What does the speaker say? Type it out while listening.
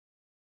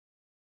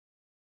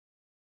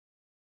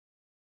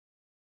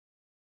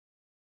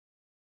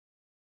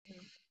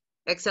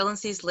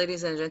Excellencies,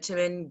 ladies and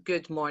gentlemen,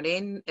 good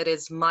morning. It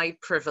is my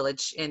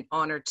privilege and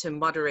honor to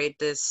moderate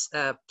this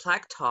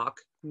Plaque Talk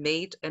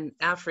Made in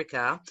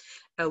Africa,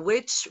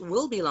 which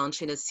will be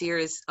launching a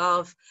series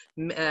of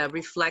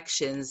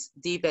reflections,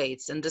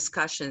 debates, and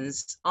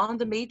discussions on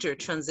the major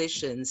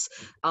transitions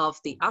of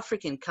the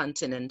African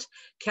continent,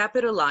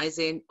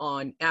 capitalizing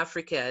on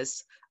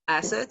Africa's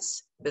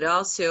assets, but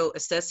also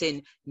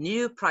assessing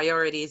new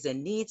priorities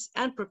and needs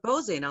and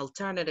proposing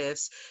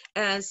alternatives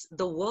as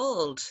the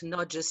world,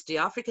 not just the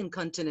African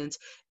continent,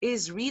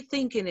 is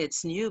rethinking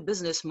its new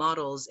business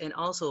models and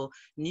also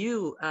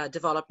new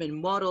development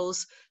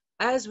models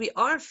as we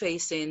are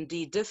facing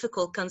the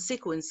difficult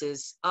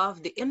consequences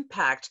of the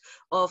impact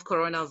of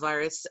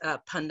coronavirus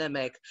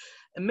pandemic.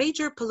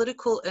 Major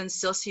political and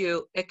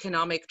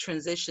socio-economic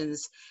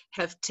transitions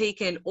have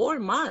taken or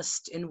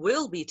must and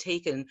will be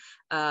taken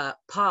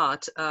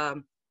part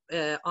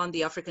on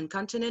the African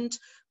continent,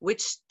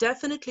 which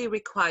definitely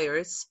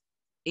requires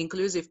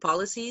inclusive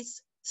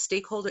policies,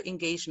 stakeholder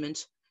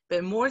engagement,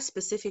 but more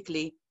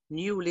specifically,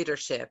 new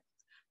leadership.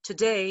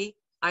 Today,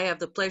 I have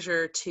the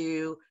pleasure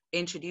to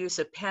introduce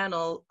a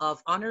panel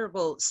of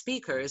honorable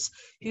speakers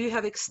who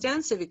have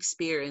extensive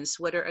experience,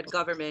 whether at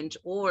government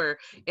or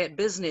at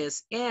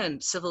business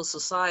and civil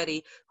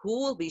society, who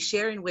will be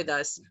sharing with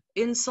us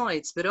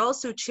insights, but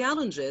also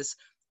challenges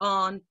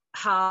on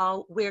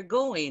how we're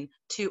going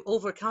to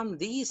overcome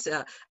these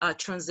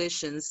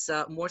transitions,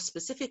 more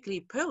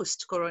specifically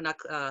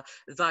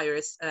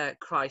post-coronavirus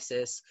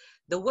crisis.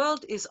 The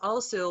world is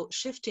also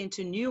shifting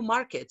to new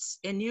markets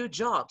and new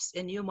jobs,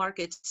 and new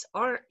markets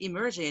are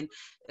emerging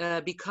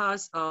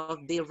because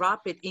of the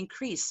rapid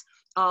increase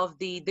of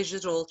the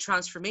digital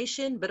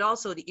transformation, but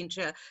also the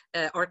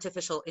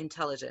artificial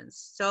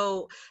intelligence.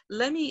 So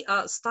let me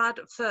start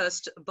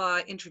first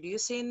by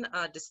introducing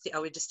our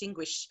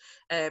distinguished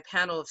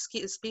panel of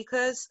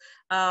speakers.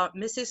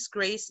 Mrs.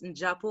 Grace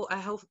Njapo, I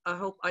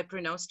hope I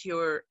pronounced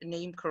your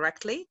name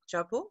correctly.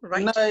 Njapo,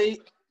 right? No,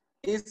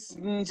 it's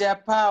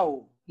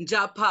Njapao.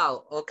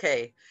 Njapao,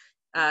 okay.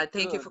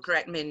 Thank you for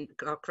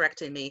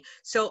correcting me.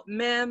 So,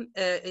 ma'am,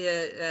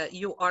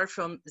 you are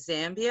from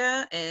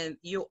Zambia, and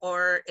you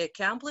are an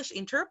accomplished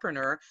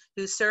entrepreneur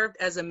who served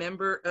as a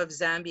member of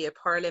Zambia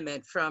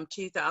Parliament from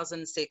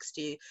 2006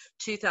 to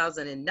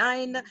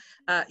 2009.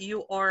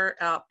 You are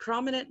a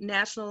prominent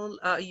national,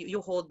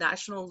 you hold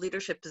national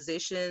leadership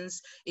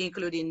positions,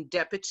 including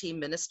Deputy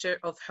Minister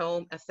of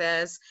Home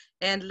Affairs,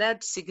 and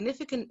led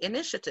significant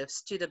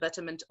initiatives to the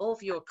betterment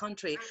of your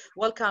country.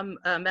 Welcome,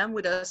 ma'am,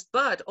 with us,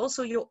 but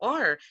also you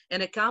are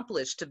an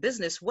accomplished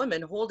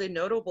businesswoman holding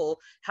notable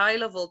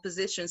high-level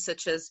positions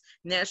such as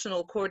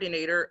National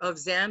Coordinator of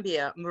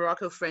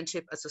Zambia-Morocco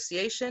Friendship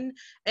Association,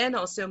 and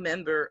also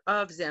member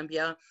of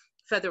Zambia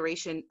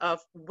Federation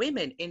of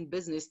Women in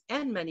Business,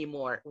 and many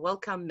more.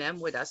 Welcome, ma'am,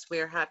 with us.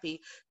 We're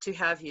happy to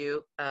have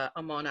you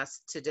among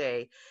us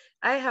today.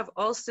 I have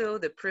also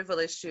the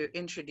privilege to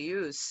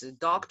introduce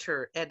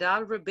Dr.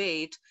 Edal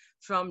Rebate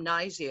from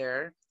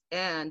Niger,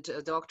 and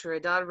Dr.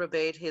 Edal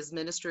Rebate, his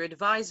minister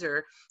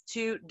advisor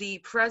to the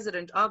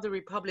President of the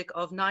Republic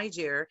of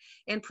Niger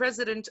and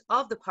President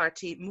of the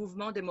party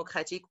Mouvement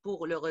Démocratique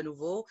pour le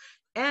Renouveau.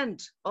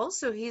 And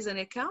also he's an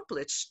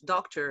accomplished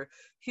doctor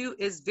who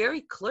is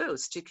very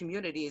close to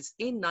communities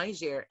in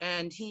Niger,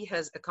 and he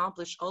has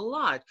accomplished a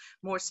lot,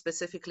 more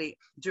specifically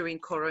during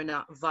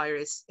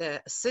coronavirus,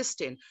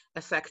 assisting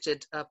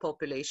affected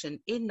population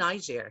in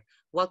Niger.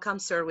 Welcome,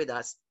 sir, with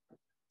us.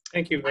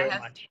 Thank you very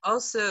much.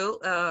 Also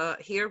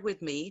here with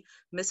me,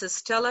 Mrs.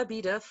 Stella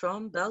Bida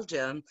from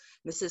Belgium.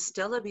 Mrs.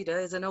 Stella Bida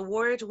is an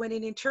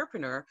award-winning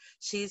entrepreneur.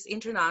 She's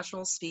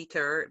international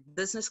speaker,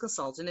 business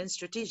consultant, and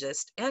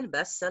strategist, and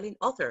best-selling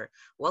author.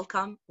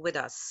 Welcome with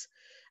us.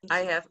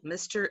 I have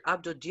Mr.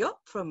 Abdou Diop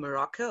from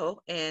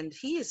Morocco, and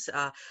he is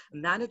a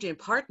managing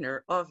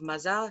partner of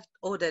Mazar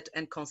Audit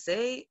and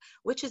Conseil,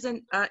 which is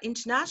an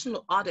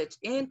international audit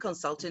and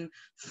consulting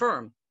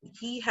firm.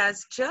 He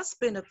has just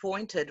been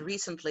appointed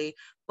recently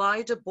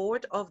by the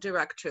board of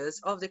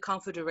directors of the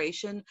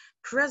Confederation,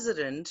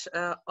 president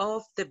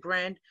of the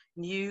brand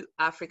new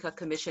Africa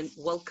Commission.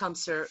 Welcome,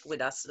 sir,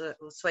 with us.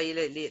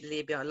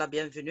 Soyez la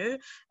bienvenue.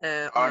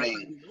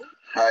 Morning.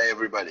 Hi,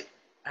 everybody.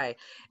 Hi.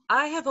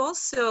 I have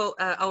also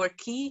our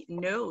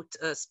keynote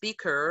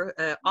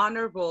speaker,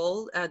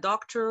 Honorable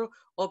Dr.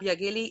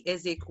 Obiageli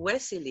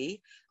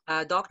Ezekwesili.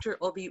 Dr.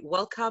 Obi,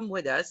 welcome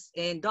with us.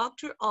 And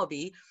Dr.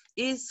 Obi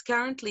is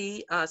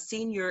currently a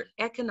senior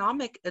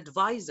economic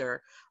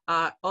advisor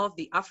of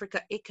the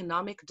Africa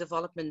Economic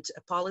Development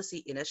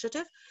Policy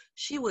Initiative.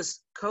 She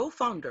was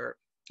co-founder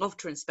of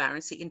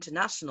Transparency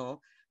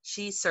International.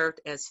 She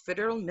served as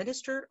Federal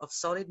Minister of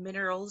Solid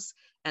Minerals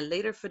and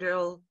later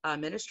Federal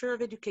Minister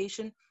of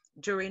Education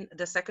during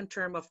the second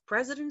term of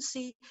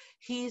presidency.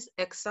 His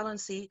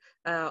Excellency,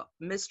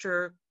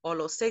 Mr.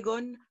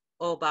 Olusegun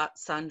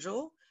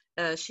Obasanjo.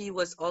 She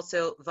was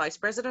also Vice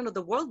President of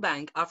the World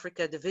Bank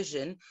Africa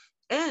Division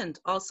and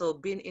also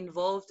been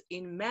involved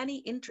in many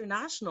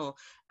international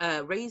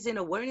raising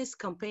awareness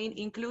campaign,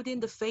 including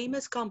the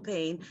famous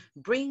campaign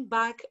Bring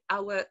Back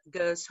Our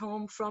Girls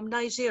Home from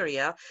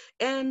Nigeria.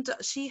 And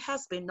she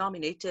has been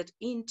nominated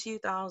in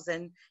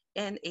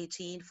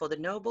 2018 for the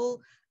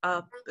Nobel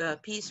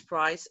Peace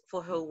Prize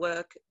for her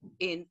work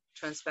in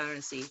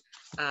transparency.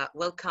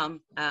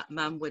 Welcome,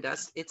 ma'am, with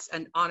us. It's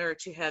an honor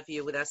to have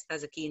you with us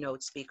as a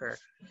keynote speaker.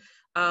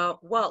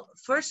 Well,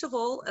 first of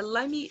all,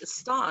 let me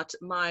start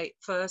my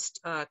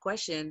first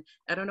question.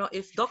 I don't know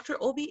if Dr.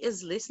 Obi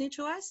is listening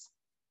to us.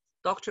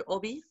 Dr.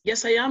 Obi?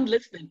 Yes, I am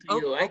listening to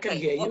you. I can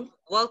hear you.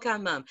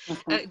 Welcome, ma'am.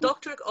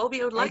 Dr. Obi,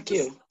 I would like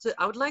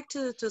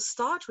to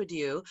start with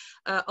you.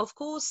 Of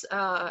course,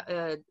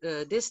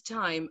 this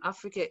time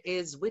Africa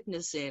is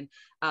witnessing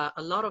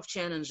a lot of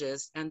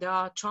challenges, and there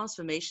are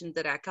transformations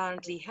that are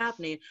currently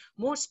happening,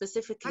 more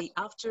specifically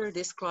after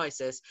this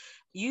crisis.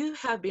 You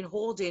have been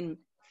holding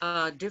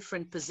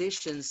different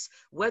positions,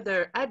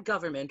 whether at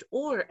government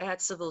or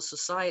at civil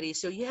society.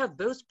 So you have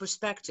both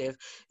perspectives.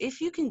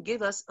 If you can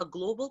give us a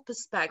global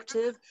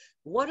perspective,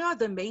 what are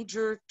the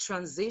major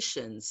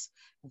transitions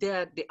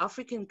that the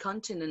African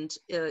continent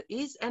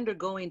is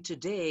undergoing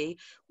today?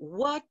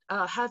 What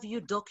have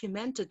you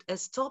documented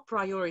as top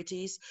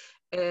priorities?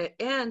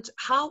 And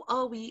how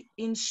are we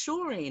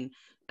ensuring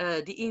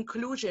the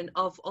inclusion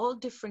of all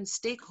different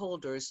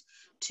stakeholders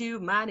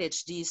to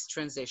manage these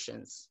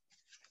transitions?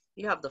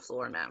 You have the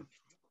floor, ma'am.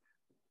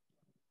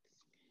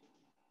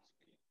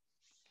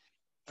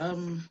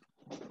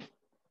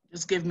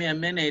 Just give me a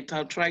minute.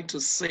 I'll try to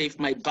see if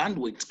my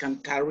bandwidth can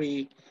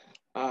carry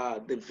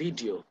the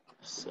video.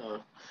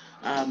 So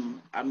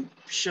I'm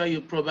sure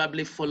you're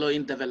probably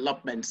following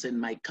developments in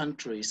my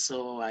country.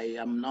 So I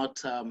am not,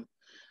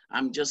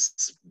 I'm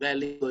just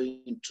barely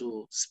going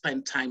to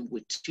spend time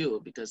with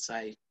you because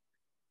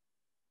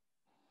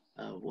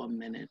 1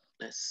 minute,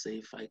 let's see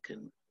if I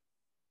can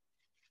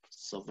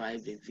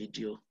survive a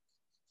video.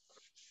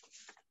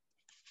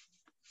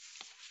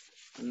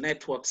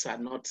 Networks are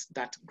not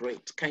that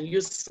great. Can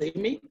you see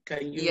me?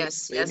 Can you?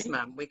 Yes,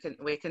 ma'am. We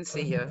can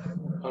see you.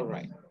 All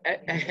right,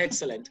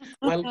 excellent.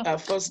 Well,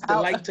 first,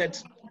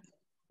 delighted.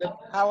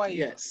 How are you?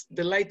 Yes,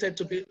 delighted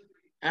to be.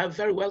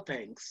 Very well,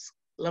 thanks.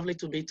 Lovely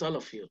to meet all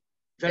of you.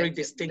 Very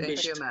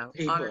distinguished Thank you, ma'am.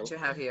 people. Honored to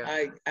have you.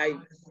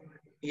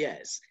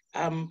 Yes.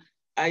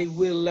 I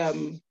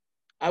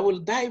will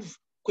dive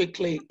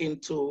quickly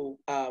into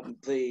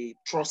the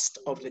thrust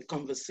of the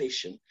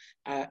conversation.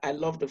 I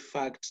love the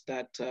fact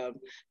that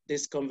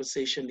this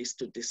conversation is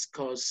to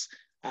discuss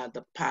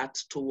the path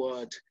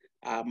toward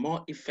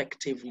more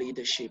effective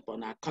leadership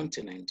on our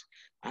continent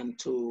and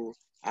to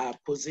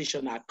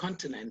position our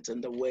continent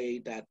in the way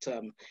that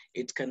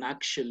it can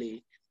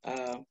actually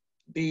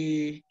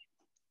be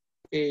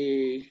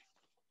a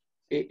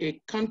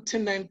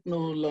continent no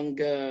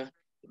longer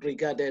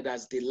regarded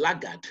as the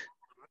laggard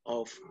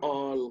of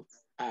all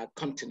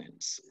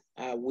continents.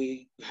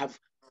 We have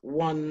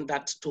won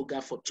that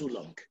toga for too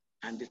long,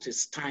 and it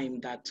is time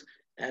that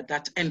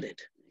that ended.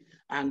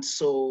 And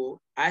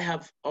so I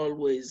have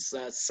always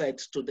said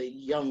to the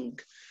young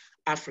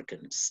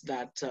Africans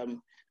that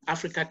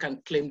Africa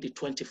can claim the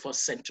 21st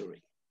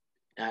century.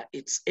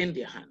 It's in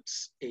their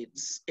hands.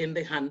 It's in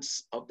the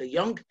hands of the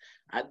young,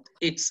 and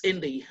it's in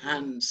the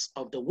hands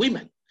of the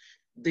women.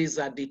 These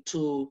are the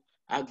two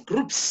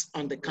groups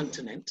on the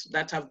continent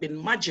that have been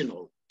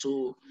marginal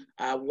to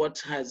what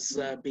has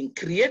been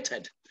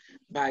created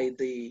by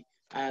the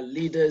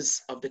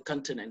leaders of the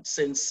continent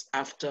since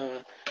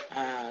after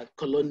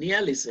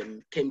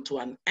colonialism came to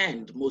an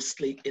end,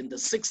 mostly in the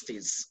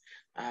 60s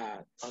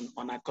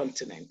on our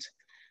continent.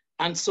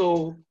 And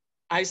so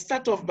I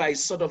start off by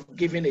sort of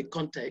giving a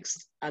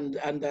context, and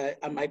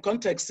my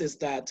context is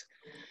that,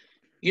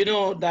 you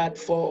know, that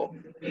for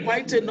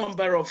quite a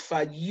number of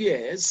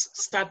years,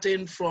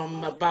 starting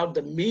from about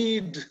the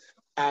mid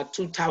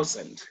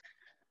 2000,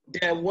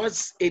 there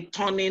was a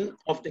turning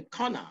of the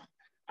corner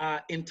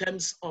in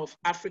terms of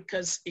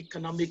Africa's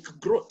economic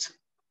growth.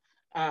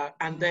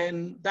 And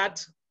then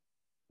that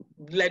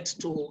led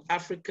to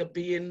Africa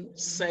being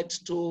set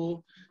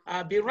to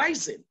be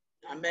rising.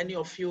 And many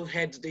of you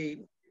heard the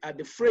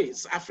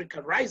phrase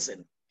Africa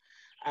rising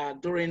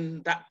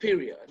during that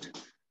period.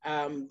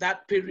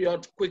 That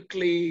period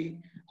quickly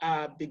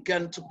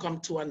began to come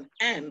to an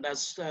end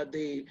as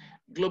the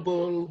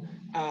global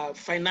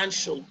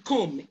financial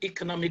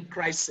economic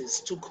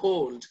crisis took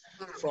hold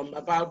from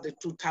about the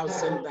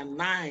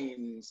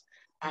 2009,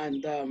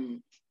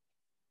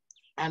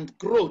 and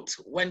growth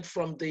went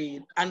from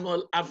the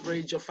annual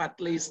average of at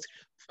least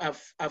 4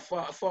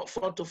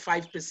 to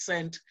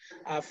 5%,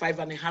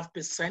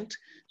 5.5%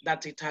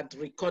 that it had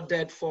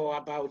recorded for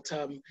about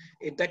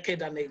a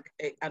decade and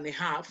a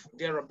half,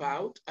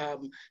 thereabout.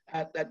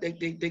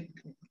 The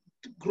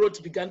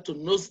growth began to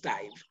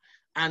nosedive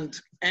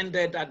and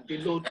ended at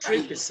below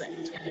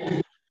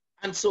 3%.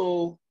 And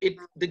so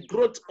the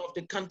growth of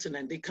the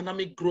continent, the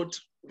economic growth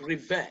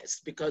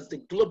reversed because the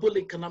global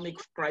economic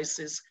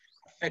crisis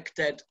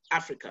affected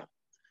Africa.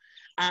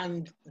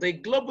 And the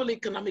global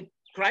economic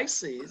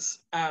crisis,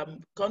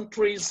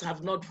 countries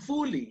have not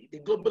fully, the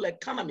global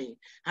economy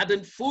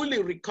hadn't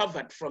fully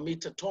recovered from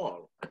it at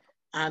all.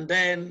 And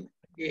then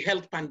the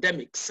health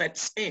pandemic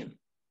sets in.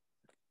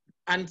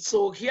 And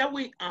so here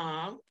we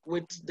are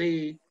with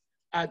the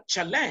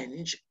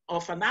challenge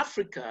of an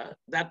Africa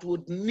that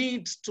would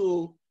need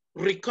to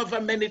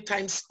recover many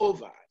times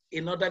over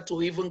in order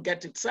to even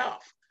get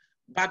itself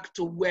back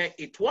to where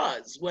it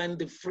was when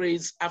the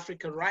phrase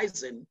Africa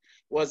Rising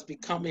was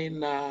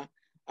becoming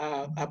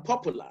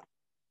popular.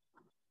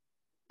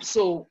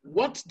 So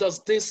what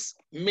does this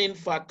mean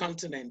for our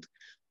continent?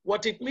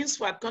 What it means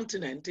for our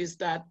continent is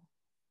that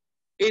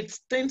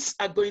things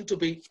are going to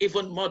be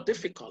even more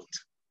difficult,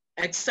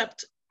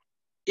 except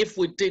if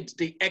we did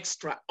the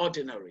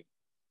extraordinary,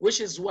 which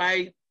is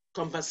why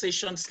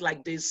conversations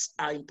like this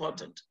are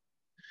important.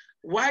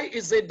 Why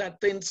is it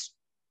that things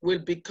will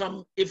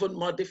become even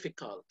more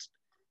difficult?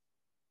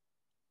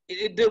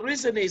 The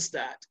reason is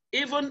that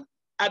even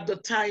at the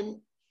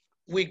time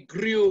we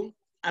grew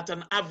at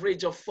an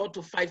average of 4 to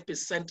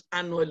 5%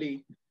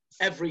 annually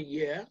every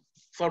year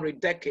for a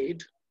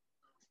decade,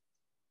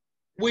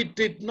 we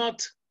did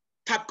not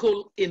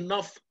tackle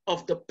enough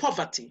of the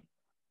poverty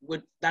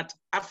that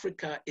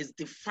Africa is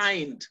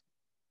defined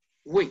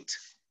with.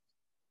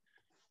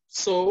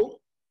 So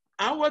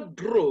our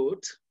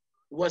growth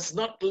was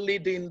not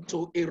leading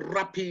to a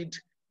rapid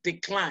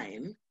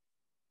decline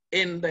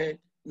in the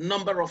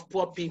number of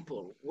poor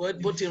people,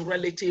 both in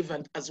relative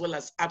and as well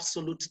as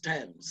absolute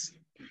terms.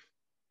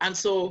 And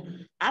so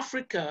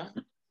Africa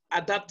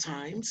at that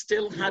time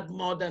still had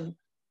more than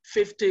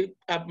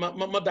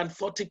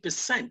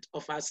 40%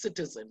 of our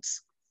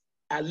citizens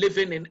are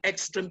living in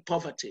extreme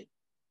poverty.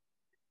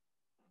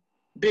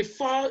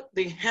 Before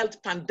the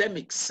health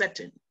pandemic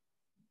set in,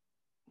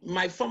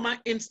 my former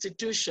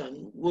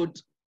institution would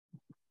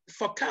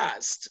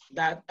forecast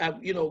that,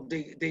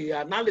 the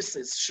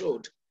analysis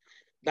showed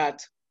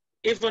that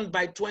even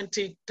by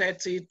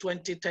 2030,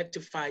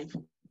 2035,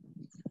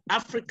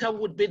 Africa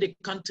would be the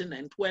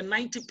continent where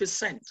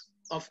 90%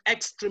 of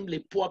extremely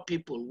poor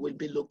people will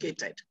be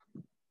located.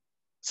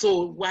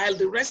 So while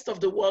the rest of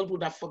the world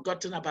would have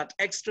forgotten about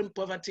extreme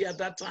poverty at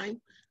that time,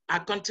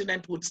 our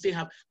continent would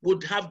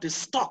have the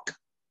stock,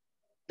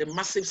 the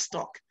massive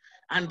stock,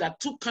 and that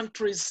 2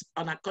 countries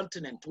on our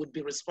continent would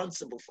be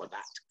responsible for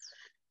that.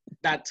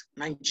 That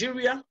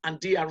Nigeria and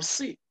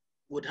DRC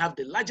would have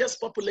the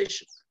largest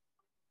population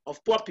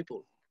of poor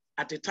people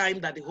at a time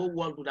that the whole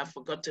world would have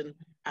forgotten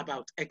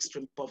about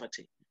extreme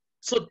poverty.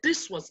 So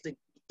this was the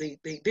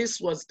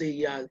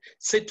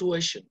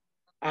situation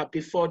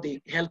before the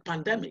health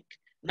pandemic.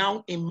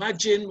 Now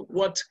imagine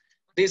what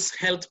this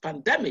health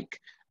pandemic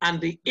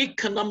and the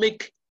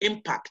economic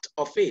impact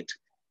of it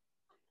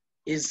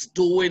is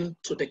doing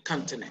to the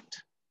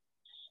continent.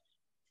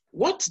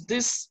 What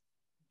this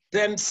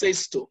then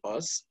says to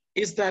us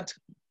is that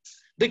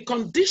the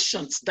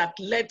conditions that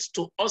led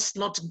to us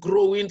not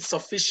growing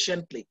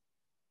sufficiently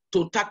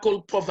to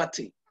tackle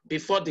poverty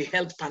before the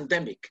health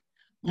pandemic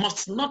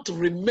must not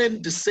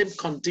remain the same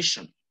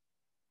condition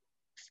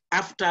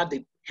after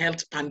the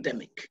health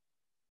pandemic,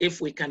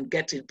 if we can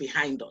get it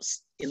behind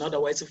us. In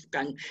other words,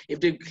 if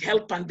the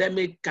health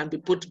pandemic can be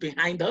put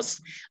behind us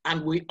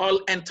and we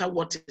all enter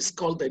what is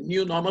called the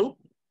new normal,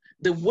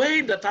 the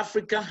way that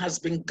Africa has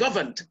been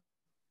governed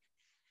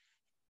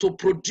to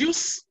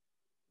produce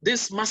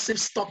this massive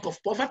stock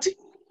of poverty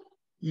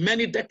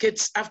many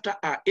decades after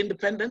our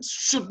independence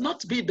should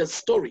not be the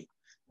story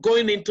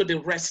going into the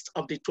rest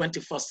of the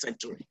 21st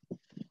century,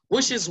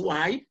 which is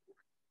why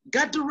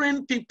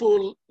gathering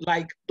people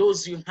like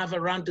those you have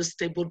around this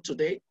table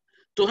today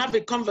to have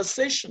a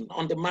conversation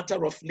on the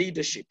matter of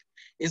leadership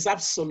is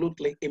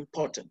absolutely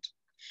important.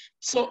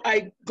 So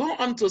I go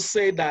on to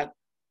say that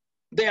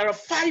there are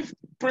 5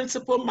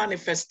 principal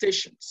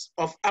manifestations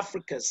of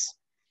Africa's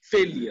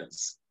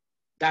failures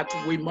that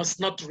we must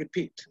not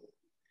repeat.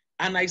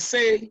 And I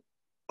say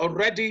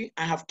already,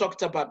 I have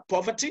talked about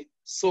poverty,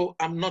 so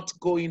I'm not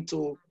going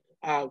to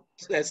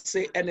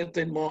say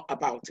anything more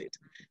about it.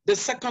 The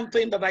second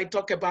thing that I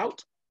talk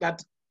about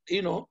that,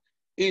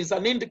 is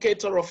an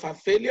indicator of our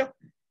failure,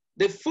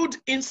 the food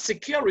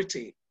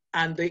insecurity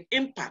and the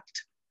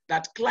impact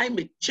that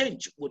climate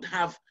change would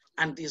have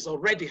and is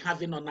already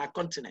having on our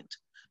continent,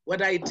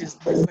 whether it is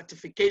the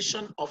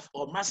certification of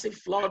massive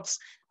floods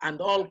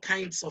and all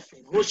kinds of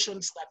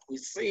erosions that we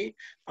see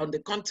on the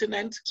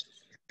continent,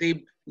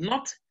 the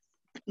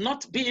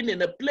not being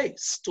in a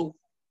place to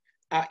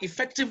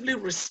effectively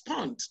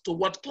respond to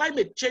what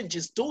climate change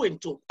is doing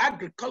to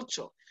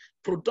agriculture,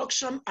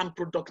 production and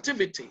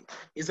productivity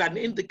is an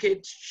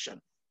indication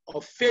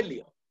of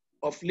failure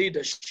of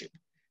leadership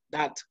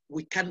that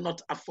we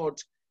cannot afford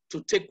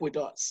to take with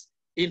us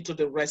into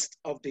the rest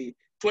of the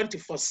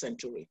 21st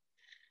century.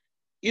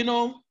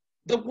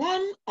 The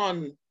one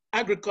on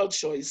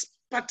agriculture is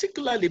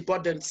particularly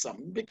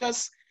burdensome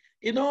because,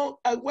 it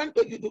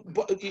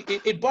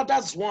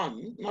bothers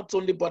one, not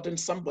only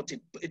burdensome, but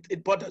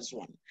it bothers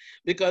one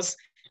because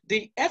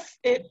the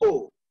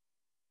FAO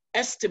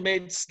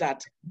estimates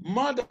that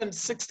more than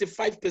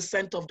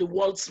 65% of the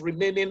world's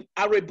remaining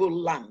arable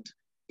land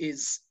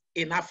is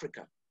in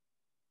Africa.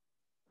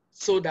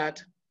 So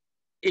that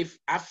if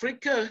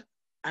Africa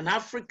and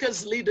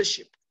Africa's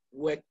leadership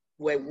were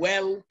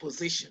well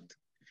positioned,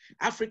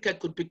 Africa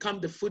could become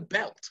the food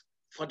belt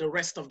for the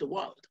rest of the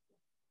world.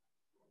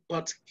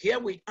 But here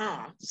we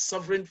are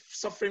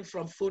suffering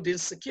from food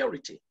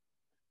insecurity.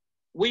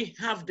 We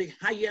have the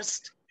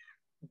highest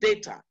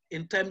data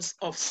in terms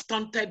of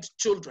stunted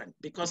children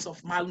because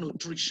of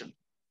malnutrition.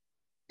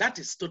 That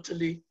is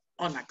totally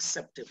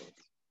unacceptable.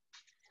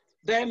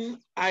 Then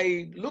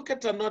I look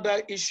at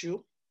another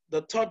issue,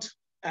 the third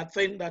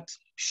thing that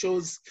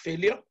shows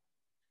failure,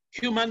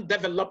 human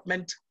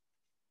development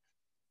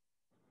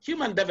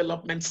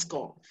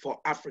score for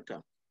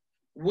Africa.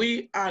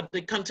 We are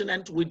the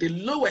continent with the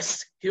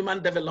lowest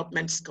human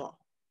development score.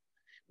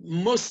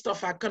 Most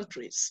of our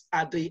countries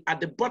are at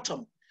the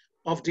bottom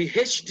of the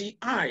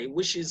HDI,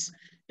 which is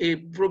a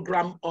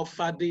program of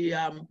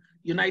the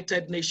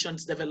United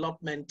Nations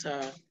Development,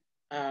 of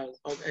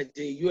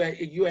the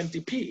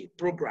UNDP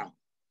program.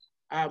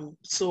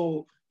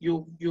 So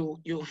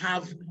you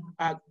have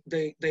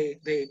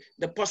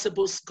the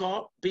possible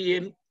score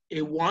being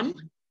a 1,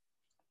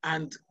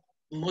 and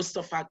most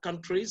of our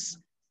countries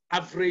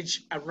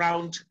average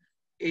around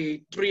a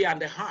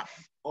 3.5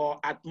 or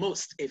at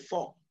most a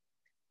 4.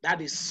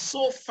 That is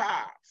so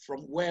far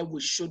from where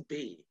we should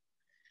be.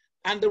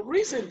 And the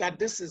reason that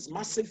this is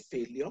massive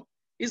failure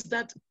is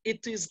that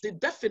it is the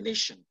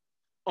definition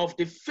of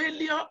the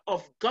failure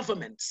of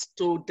governments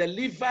to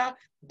deliver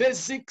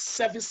basic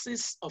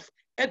services of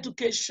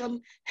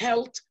education,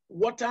 health,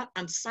 water,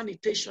 and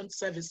sanitation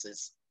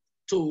services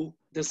to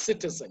the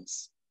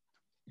citizens.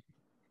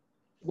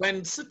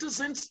 When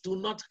citizens do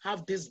not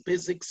have these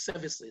basic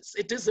services,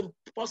 it is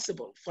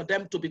impossible for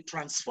them to be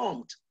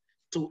transformed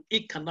to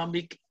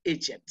economic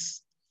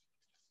agents.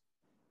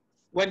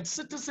 When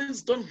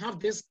citizens don't have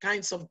these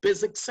kinds of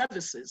basic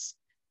services,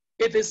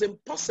 it is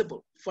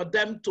impossible for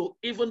them to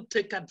even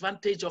take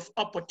advantage of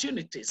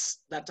opportunities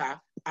that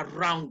are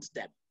around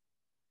them.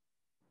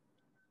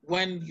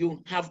 When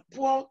you have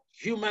poor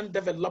human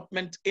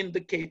development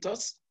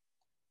indicators,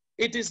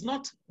 it is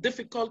not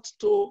difficult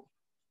to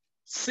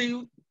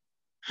see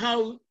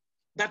how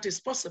that is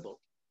possible.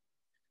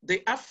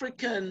 The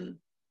African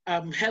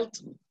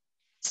health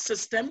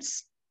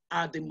systems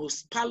are the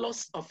most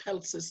parlous of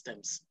health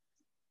systems.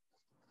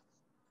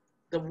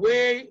 The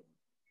way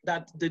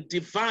that the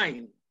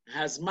divine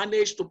has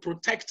managed to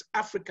protect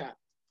Africa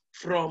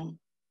from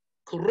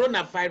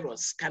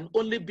coronavirus can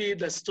only be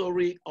the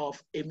story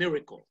of a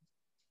miracle.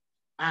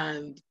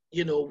 And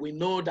we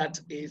know that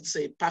it's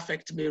a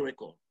perfect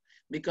miracle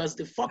because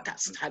the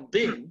forecast had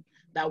been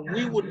that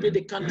we would be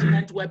the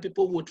continent where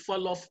people would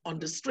fall off on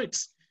the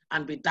streets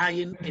and be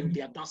dying in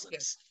their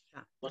dozens.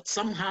 But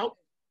somehow,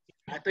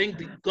 I think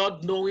the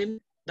God knowing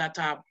that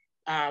our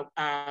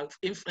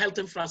health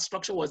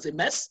infrastructure was a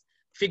mess,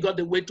 figured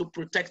a way to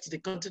protect the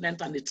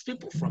continent and its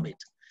people from it.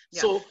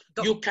 Yeah. So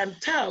you can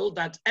tell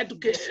that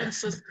education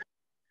system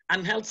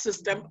and health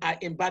system are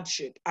in bad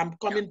shape. I'm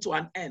coming to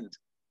an end.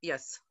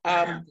 Yes.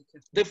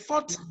 The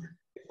fourth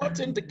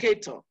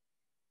indicator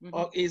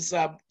is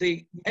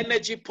the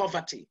energy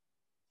poverty.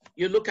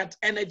 You look at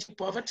energy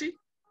poverty,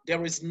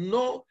 there is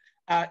no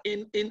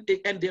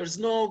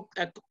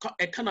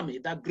economy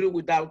that grew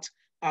without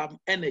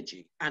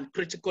energy and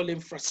critical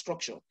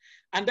infrastructure.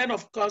 And then,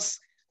 of course,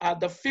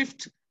 the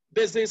fifth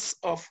basis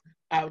of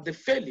the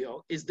failure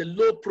is the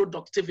low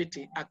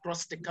productivity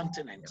across the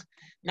continent.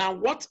 Now,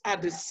 what are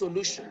the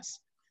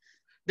solutions?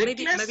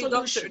 Maybe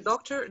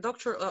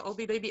Dr.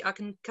 Obi Baby, I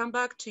can come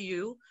back to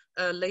you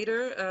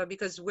later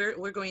because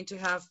we're going to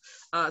have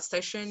a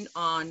session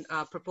on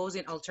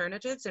proposing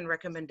alternatives and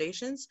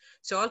recommendations.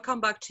 So I'll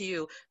come back to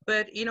you.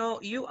 But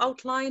you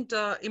outlined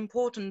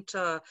important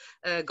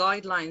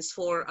guidelines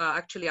for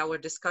actually our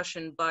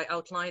discussion by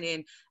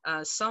outlining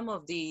some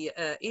of the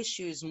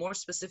issues more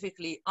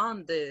specifically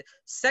on the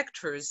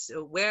sectors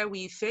where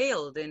we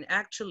failed, and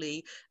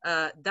actually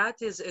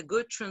that is a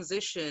good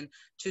transition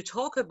to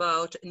talk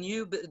about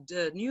new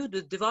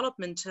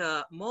development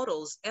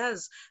models,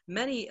 as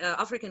many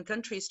African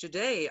countries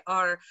today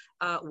are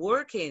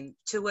working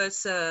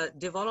towards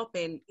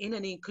developing in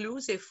an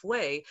inclusive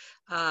way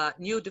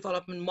new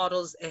development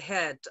models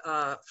ahead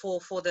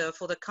for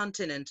the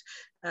continent.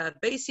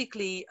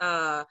 Basically,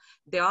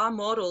 there are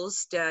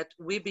models that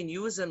we've been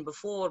using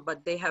before,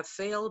 but they have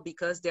failed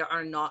because they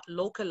are not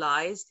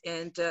localized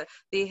and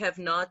they have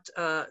not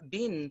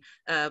been,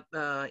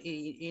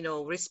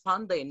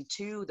 responding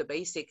to the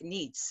basic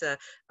needs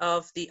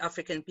of the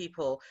African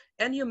people.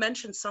 And you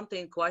mentioned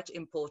something quite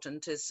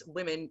important is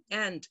women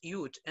and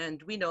youth.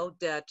 And we know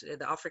that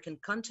the African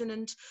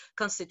continent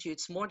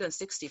constitutes more than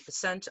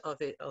 60%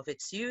 of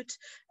its youth.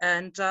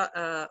 And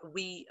there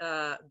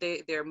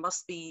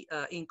must be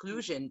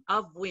inclusion inclusion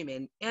of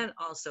women and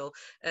also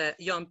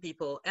young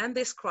people. And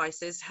this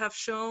crisis have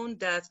shown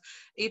that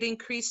it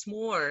increased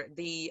more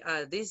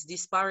these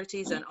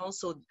disparities and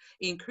also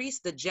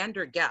increased the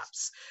gender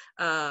gaps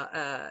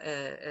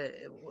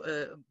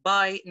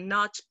by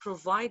not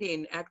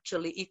providing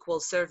actually equal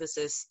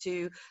services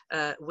to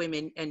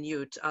women and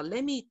youth.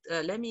 Let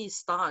me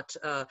start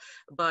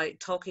by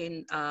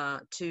talking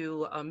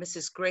to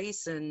Mrs.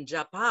 Grace and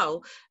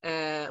Japao.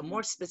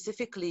 More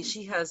specifically,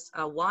 she has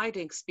a wide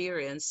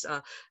experience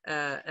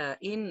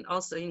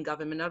also in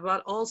government,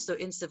 but also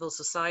in civil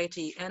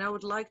society. And I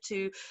would like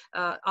to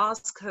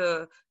ask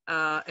her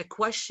a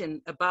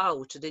question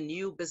about the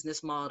new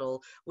business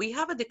model. We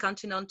have at the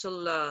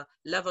continental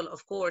level,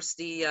 of course,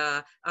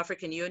 the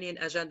African Union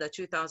Agenda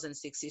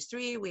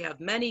 2063. We have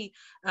many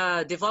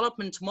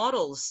development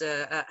models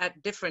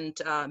at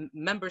different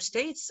member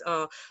states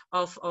of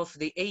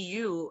the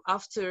AU.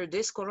 After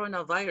this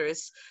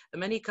coronavirus,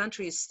 many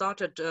countries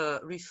started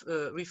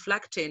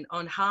reflecting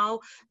on how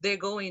they're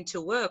going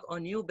to work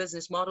on new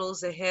business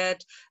models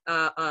ahead,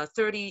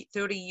 30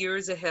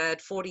 years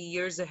ahead, 40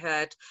 years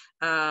ahead.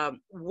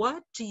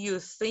 What do you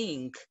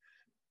think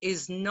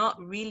is not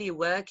really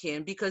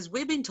working? Because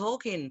we've been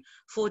talking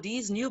for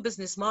these new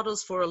business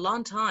models for a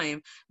long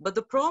time, but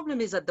the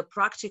problem is at the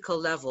practical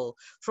level.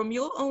 From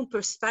your own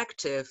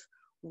perspective,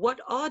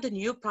 what are the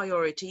new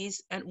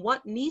priorities and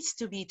what needs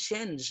to be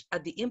changed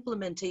at the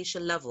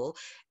implementation level,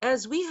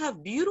 as we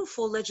have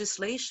beautiful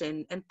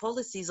legislation and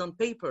policies on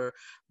paper,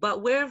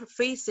 but we're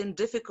facing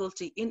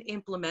difficulty in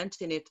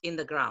implementing it in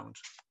the ground?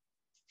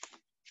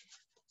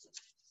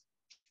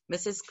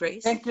 Mrs.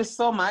 Grace? Thank you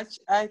so much.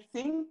 I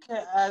think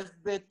as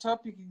the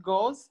topic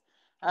goes,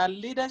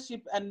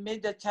 leadership and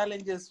major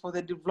challenges for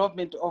the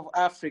development of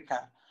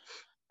Africa.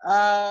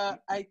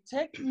 I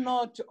take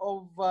note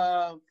of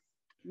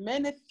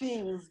many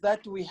things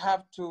that we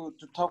have to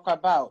talk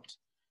about.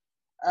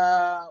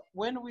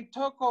 When we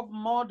talk of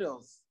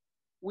models,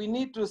 we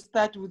need to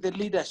start with the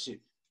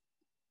leadership.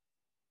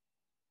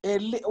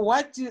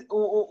 What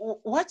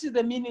is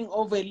the meaning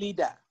of a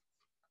leader?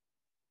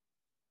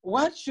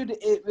 What should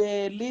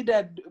a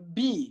leader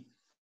be?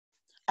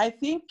 I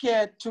think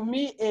to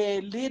me,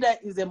 a leader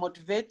is a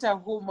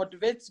motivator who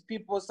motivates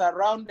people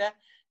surround her,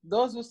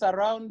 those who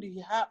surround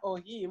her or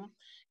him.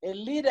 A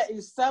leader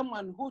is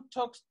someone who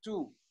talks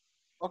to,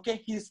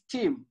 okay, his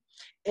team.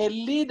 A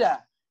leader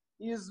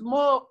is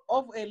more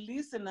of a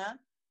listener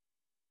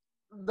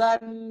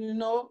than, you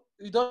know,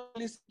 you don't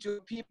listen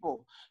to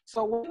people.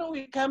 So when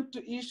we come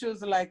to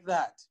issues like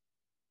that,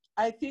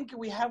 I think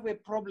we have a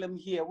problem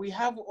here. We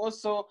have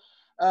also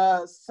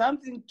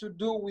something to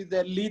do with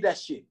the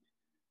leadership.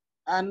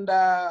 And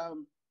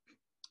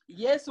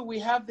yes, we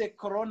have the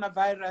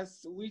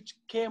coronavirus, which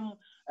came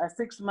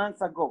 6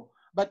 months ago.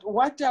 But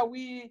what are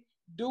we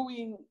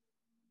doing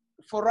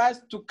for us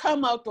to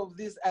come out of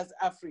this as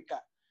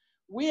Africa?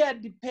 We are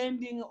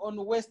depending on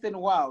the Western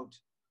world.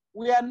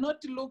 We are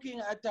not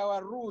looking at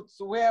our roots,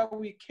 where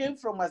we came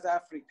from as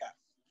Africa.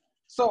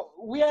 So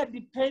we are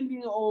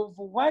depending on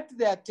what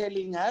they are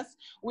telling us.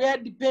 We are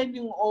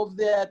depending on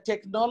their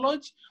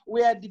technology.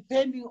 We are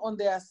depending on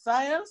their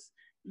science.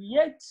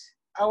 Yet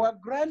our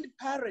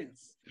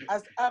grandparents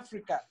as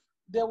Africa,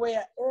 they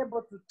were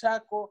able to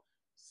tackle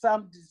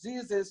some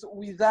diseases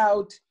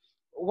without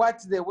what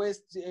the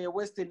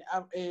Western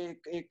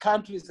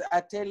countries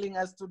are telling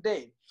us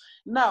today.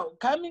 Now,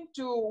 coming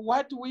to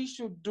what we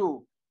should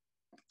do,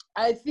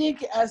 I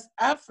think as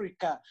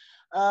Africa,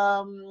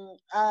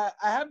 I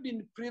have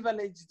been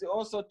privileged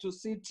also to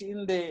sit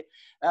in the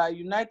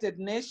United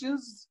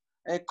Nations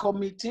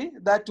committee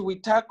that we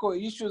tackle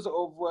issues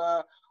of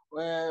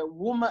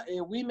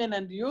women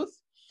and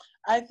youth.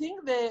 I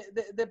think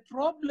the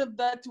problem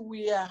that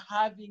we are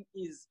having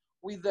is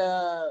with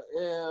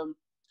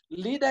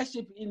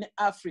leadership in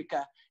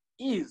Africa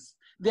is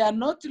they are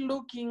not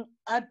looking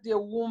at the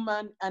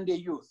woman and the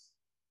youth.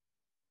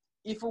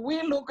 If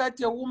we look at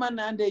a woman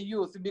and a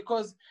youth,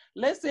 because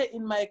let's say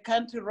in my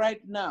country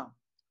right now,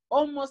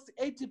 almost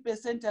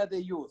 80% are the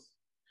youth.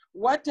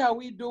 What are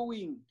we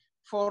doing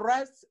for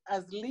us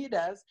as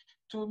leaders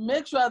to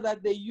make sure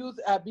that the youth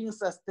are being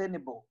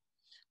sustainable?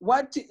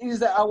 What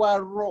is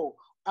our role?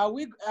 Are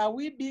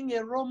we being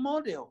a role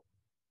model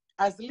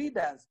as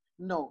leaders?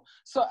 No.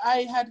 So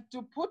I had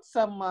to put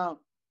some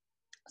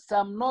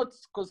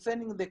notes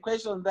concerning the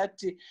question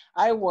that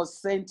I was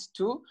sent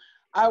to.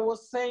 I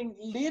was saying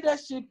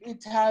leadership,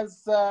 it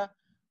has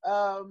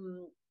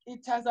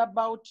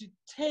about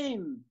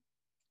 10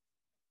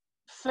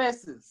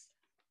 faces.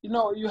 You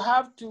know, you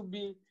have to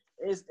be,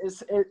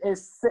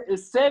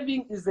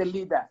 saving is a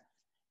leader,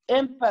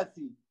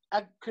 empathy,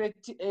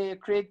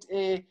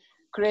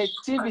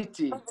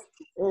 creativity,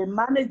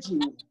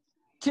 managing,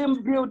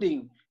 team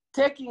building,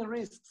 taking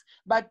risks.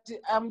 But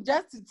I'm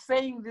just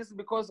saying this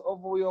because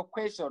of your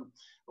question.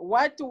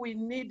 What we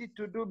need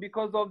to do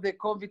because of the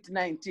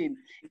COVID-19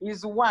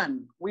 is,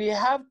 one, we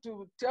have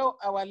to tell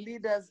our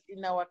leaders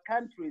in our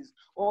countries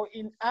or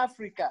in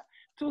Africa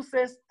to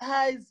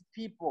sensitize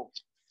people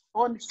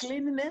on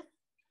cleanliness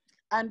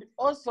and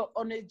also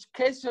on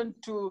education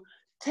to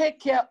take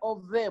care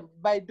of them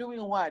by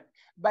doing what?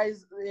 By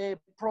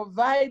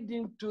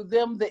providing to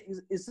them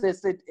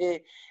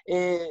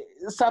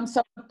some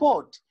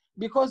support,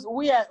 because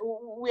we are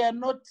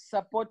not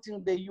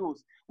supporting the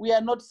youth. We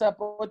are not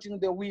supporting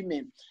the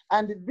women.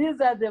 And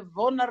these are the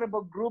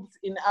vulnerable groups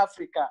in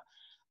Africa.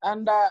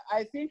 And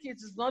I think it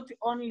is not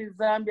only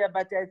Zambia,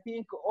 but I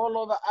think all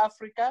over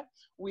Africa,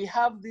 we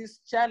have this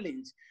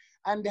challenge.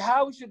 And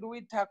how should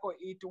we tackle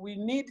it? We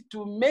need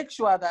to make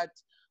sure that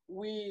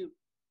we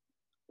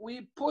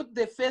put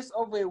the face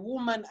of a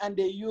woman and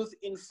a youth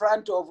in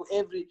front of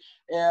every,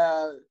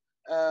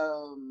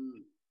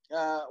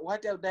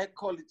 what would I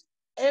call it?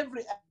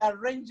 Every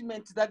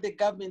arrangement that the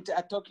government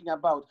are talking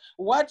about.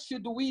 What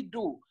should we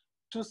do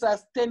to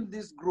sustain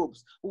these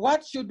groups?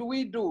 What should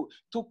we do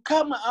to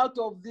come out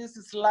of this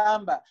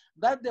slumber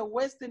that the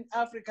Western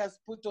Africa has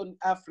put on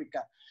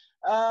Africa?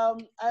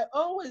 I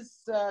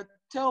always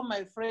tell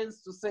my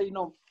friends to say,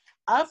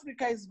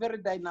 Africa is very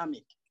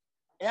dynamic.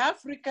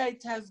 Africa,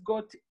 it has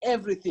got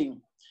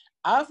everything.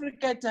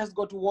 Africa, it has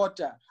got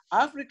water.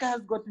 Africa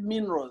has got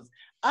minerals.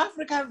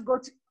 Africa has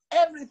got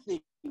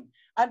everything.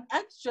 And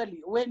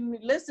actually, when,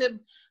 let's say,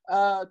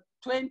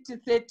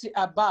 2030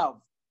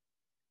 above,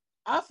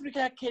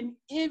 Africa can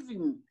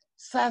even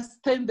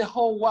sustain the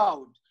whole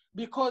world,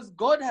 because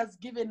God has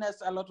given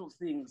us a lot of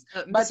things.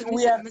 But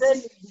we are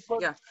failing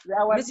because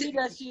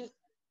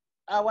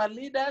our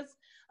leaders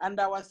and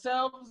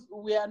ourselves,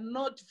 we are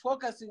not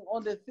focusing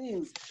on the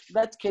things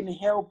that can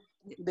help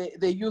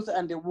the youth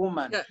and the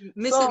woman. Yeah,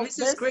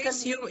 Mrs.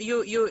 Grace,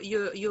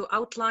 you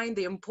outlined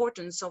the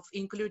importance of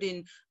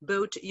including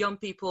both young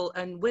people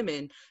and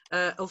women.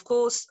 Of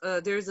course,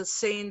 there's a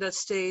saying that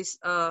states,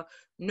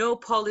 no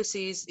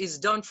policies is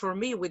done for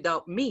me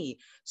without me.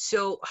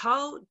 So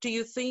how do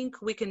you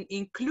think we can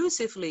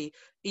inclusively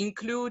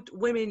include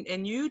women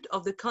and youth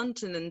of the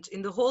continent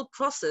in the whole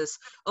process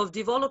of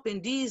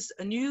developing these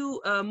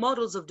new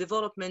models of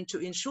development to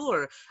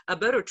ensure a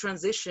better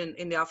transition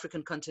in the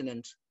African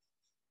continent?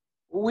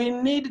 We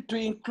need to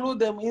include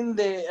them in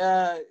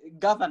the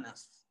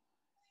governance.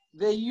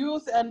 The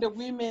youth and the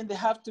women, they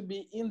have to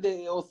be in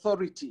the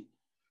authority.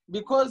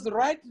 Because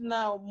right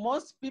now,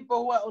 most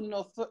people who are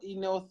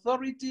in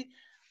authority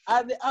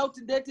are the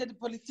outdated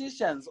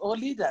politicians or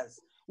leaders.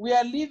 We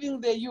are leaving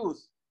the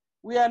youth.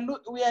 We are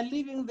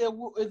leaving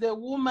the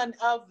woman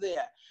out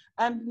there.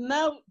 And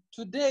now,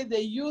 today,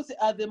 the youth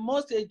are the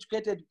most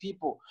educated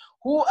people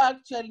who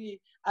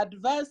actually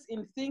advance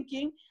in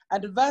thinking,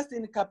 advance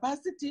in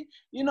capacity.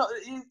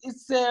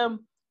 It's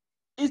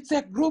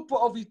a group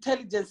of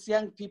intelligent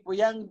young people,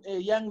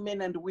 young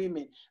men and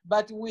women,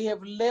 but we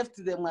have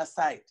left them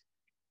aside.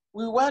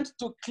 We want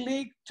to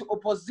click to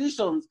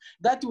oppositions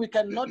that we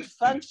cannot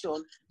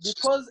function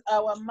because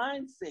our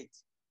mindset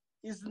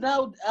is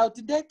now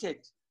outdated.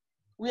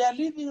 We are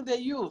leaving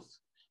the youth.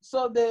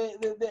 So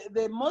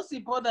the most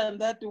important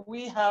that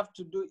we have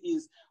to do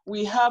is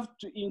we have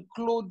to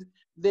include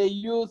the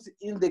youth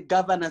in the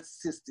governance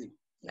system.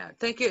 Yeah,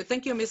 thank you,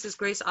 Mrs.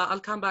 Grace. I'll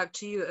come back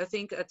to you. I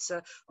think it's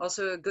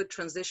also a good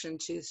transition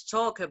to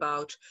talk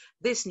about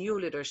this new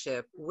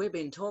leadership. We've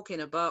been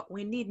talking about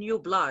we need new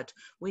blood,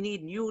 we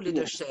need new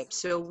leadership. Yes.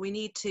 So we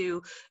need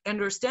to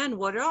understand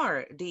what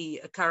are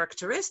the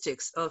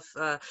characteristics of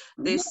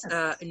this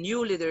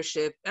new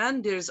leadership.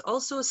 And there's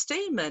also a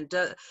statement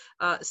that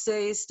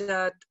says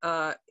that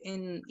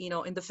in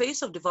the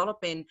face of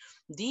developing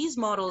these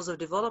models of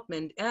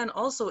development, and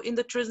also in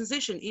the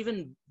transition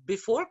even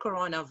before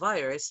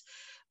coronavirus,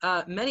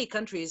 many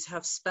countries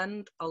have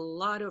spent a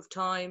lot of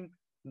time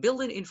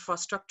building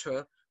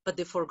infrastructure, but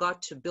they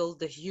forgot to build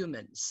the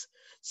humans.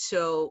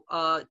 So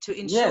to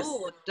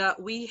ensure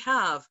that we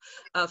have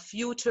a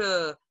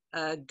future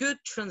good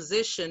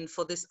transition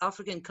for this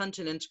African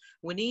continent,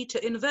 we need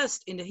to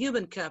invest in the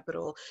human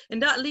capital.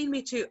 And that leads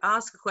me to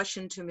ask a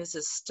question to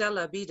Mrs.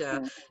 Stella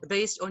Bida,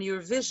 based on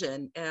your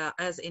vision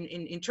as an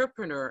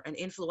entrepreneur and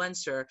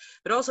influencer,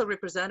 but also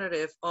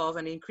representative of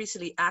an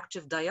increasingly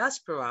active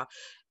diaspora.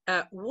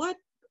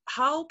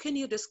 How can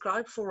you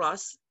describe for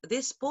us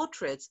these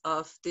portraits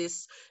of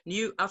this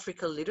new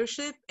African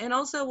leadership? And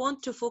also I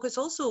want to focus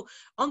also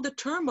on the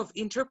term of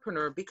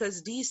entrepreneur,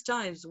 because these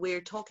times we're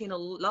talking a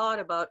lot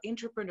about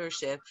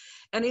entrepreneurship,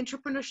 and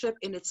entrepreneurship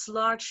in its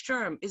large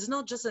term is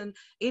not just an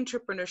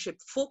entrepreneurship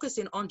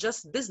focusing on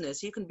just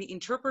business. You can be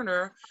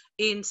entrepreneur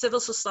in civil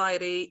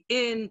society,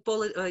 in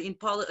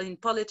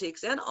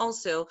politics, and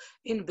also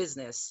in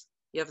business.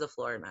 You have the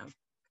floor, ma'am.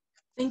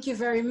 Thank you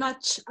very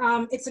much.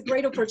 It's a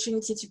great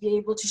opportunity to be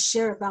able to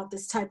share about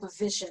this type of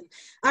vision.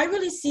 I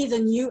really see the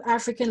new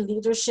African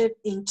leadership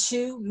in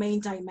two main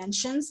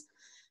dimensions.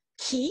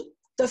 Key.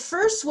 The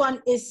first one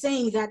is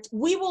saying that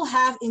we will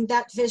have in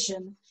that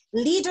vision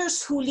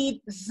leaders who lead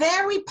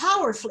very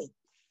powerfully,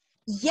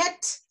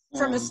 yet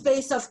from a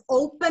space of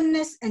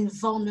openness and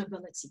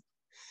vulnerability.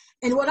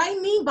 And what I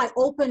mean by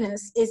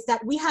openness is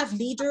that we have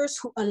leaders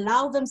who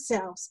allow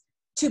themselves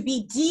to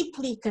be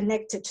deeply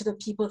connected to the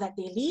people that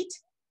they lead.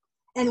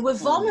 And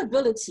with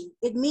vulnerability,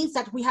 it means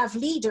that we have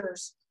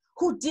leaders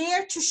who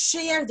dare to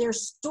share their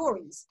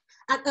stories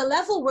at a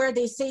level where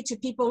they say to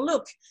people,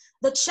 look,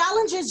 the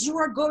challenges you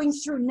are going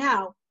through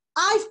now,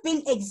 I've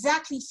been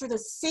exactly through the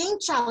same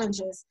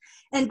challenges.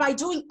 And by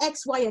doing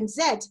X, Y, and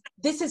Z,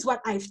 this is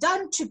what I've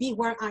done to be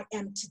where I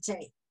am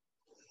today.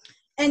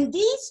 And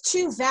these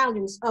two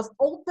values of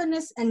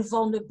openness and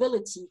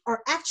vulnerability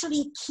are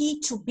actually key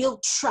to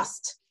build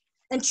trust.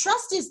 And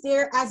trust is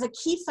there as a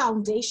key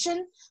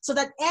foundation so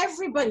that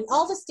everybody,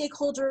 all the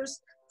stakeholders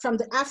from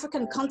the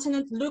African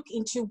continent, look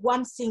into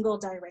one single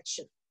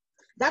direction.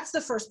 That's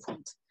the first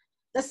point.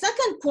 The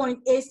second point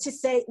is to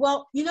say,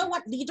 well, you know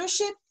what?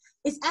 Leadership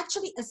is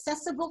actually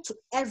accessible to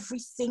every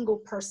single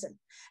person,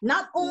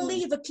 not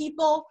only the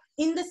people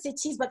in the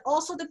cities, but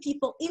also the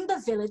people in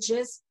the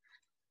villages.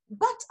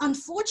 But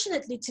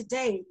unfortunately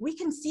today, we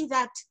can see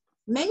that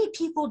many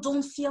people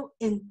don't feel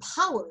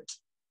empowered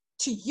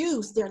to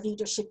use their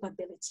leadership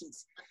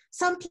abilities.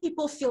 Some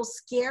people feel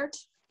scared.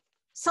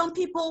 Some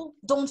people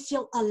don't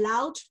feel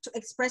allowed to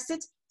express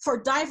it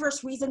for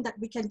diverse reasons that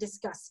we can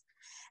discuss.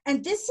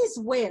 And this is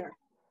where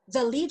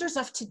the leaders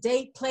of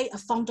today play a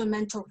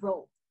fundamental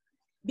role,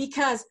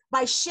 because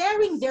by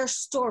sharing their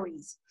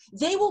stories,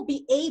 they will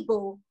be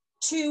able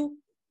to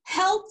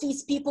help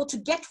these people to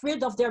get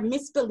rid of their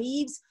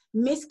misbeliefs,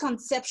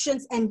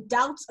 misconceptions, and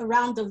doubts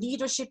around the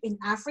leadership in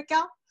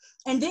Africa,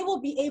 and they will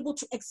be able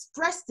to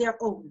express their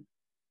own.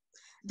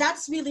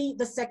 That's really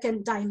the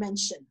second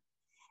dimension.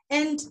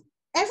 And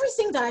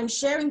everything that I'm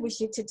sharing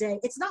with you today,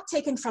 it's not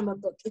taken from a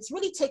book. It's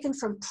really taken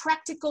from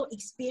practical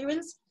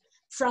experience,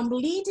 from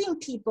leading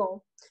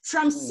people,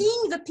 from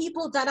seeing the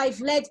people that I've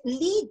led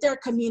lead their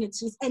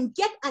communities and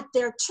get at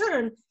their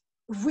turn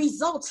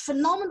results,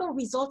 phenomenal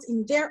results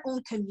in their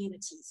own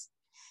communities.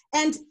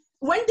 And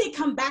when they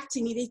come back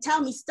to me, they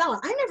tell me, Stella,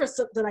 I never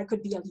thought that I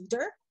could be a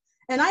leader.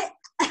 And I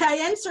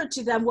answered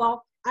to them,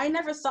 well, I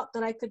never thought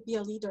that I could be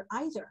a leader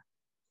either.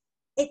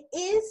 It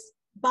is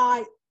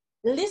by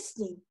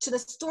listening to the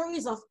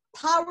stories of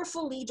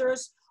powerful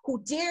leaders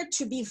who dared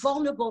to be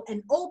vulnerable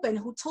and open,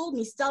 who told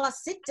me, Stella,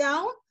 sit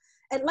down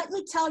and let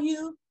me tell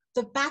you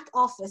the back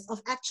office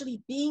of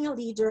actually being a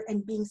leader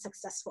and being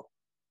successful.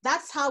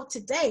 That's how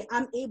today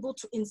I'm able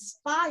to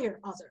inspire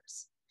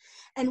others.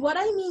 And what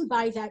I mean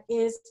by that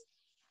is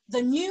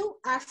the new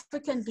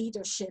African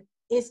leadership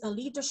is a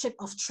leadership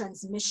of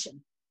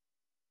transmission.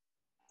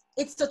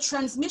 It's the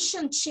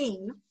transmission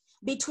chain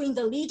between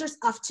the leaders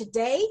of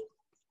today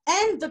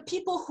and the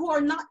people who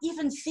are not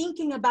even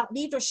thinking about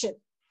leadership,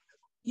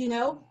 you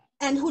know,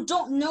 and who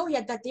don't know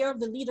yet that they are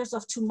the leaders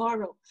of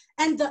tomorrow.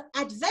 And the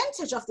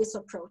advantage of this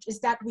approach is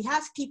that we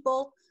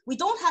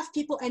don't have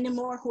people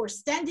anymore who are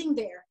standing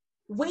there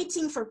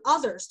waiting for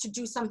others to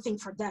do something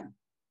for them.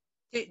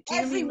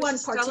 Everyone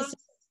participates.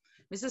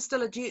 Mrs.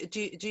 Stella,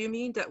 do you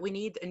mean that we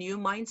need a new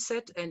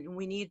mindset and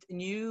we need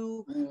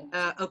new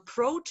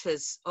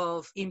approaches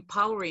of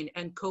empowering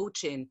and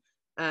coaching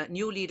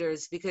new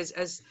leaders? Because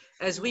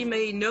as we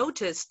may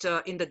noticed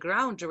in the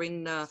ground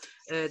during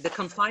the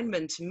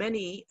confinement,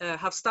 many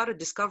have started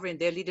discovering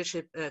their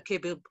leadership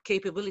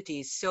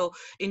capabilities. So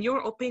in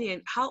your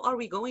opinion, how are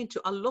we going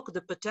to unlock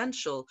the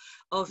potential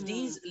of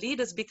these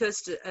leaders?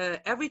 Because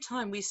every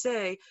time we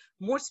say,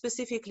 more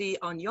specifically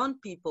on young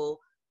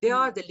people, they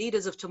are the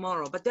leaders of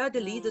tomorrow, but they're the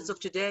leaders of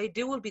today.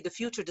 They will be the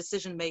future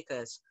decision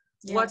makers.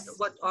 Yes.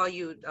 What are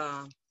you?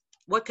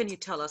 What can you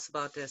tell us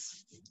about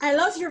this? I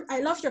love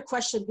your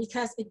question,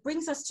 because it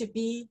brings us to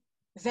be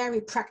very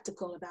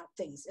practical about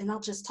things and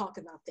not just talk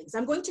about things.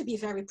 I'm going to be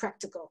very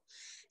practical.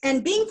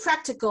 And being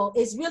practical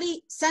is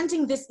really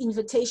sending this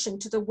invitation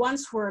to the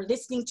ones who are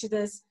listening to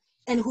this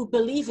and who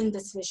believe in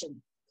this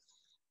vision.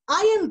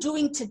 I am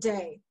doing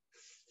today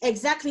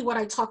exactly what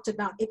I talked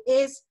about.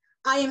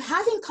 I am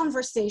having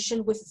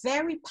conversation with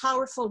very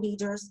powerful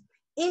leaders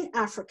in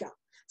Africa,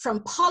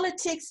 from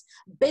politics,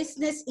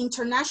 business,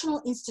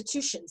 international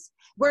institutions,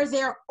 where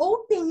they're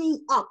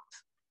opening up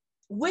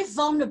with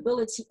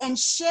vulnerability and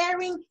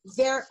sharing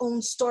their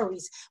own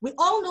stories. We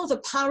all know the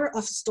power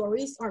of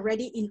stories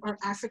already in our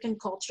African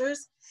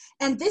cultures.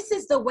 And this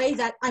is the way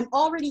that I'm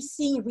already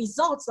seeing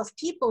results of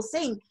people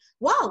saying,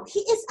 wow,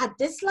 he is at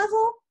this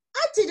level.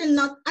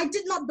 I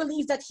did not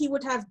believe that he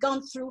would have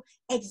gone through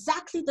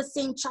exactly the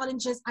same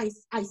challenges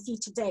I see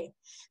today.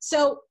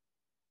 So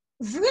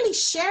really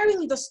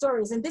sharing the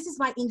stories, and this is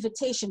my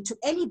invitation to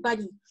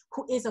anybody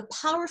who is a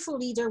powerful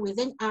leader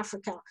within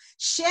Africa.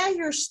 Share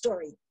your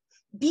story.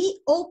 Be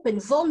open,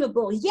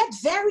 vulnerable, yet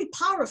very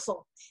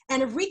powerful,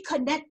 and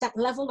reconnect that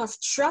level of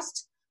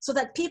trust so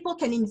that people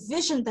can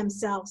envision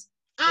themselves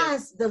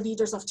as the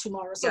leaders of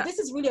tomorrow. So this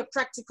is really a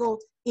practical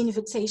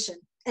invitation.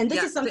 And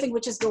this is something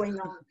which is going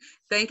on.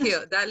 Thank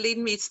you. That leads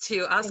me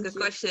to ask a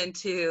question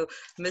to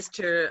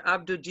Mr.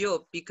 Abdou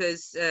Diop,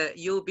 because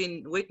you've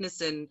been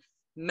witnessing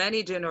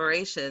many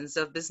generations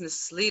of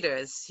business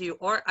leaders who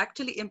are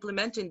actually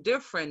implementing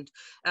different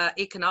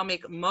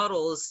economic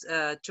models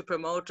to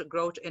promote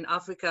growth in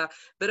Africa,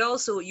 but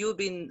also you've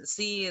been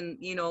seeing,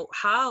 you know,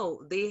 how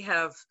they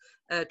have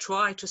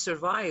tried to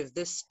survive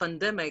this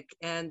pandemic,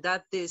 and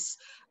that this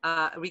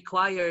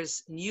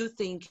requires new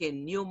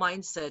thinking, new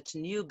mindset,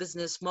 new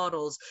business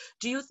models.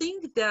 Do you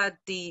think that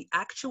the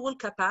actual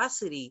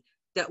capacity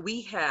that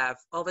we have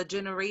of a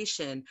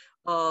generation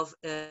of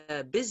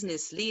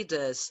business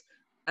leaders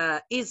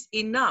is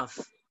enough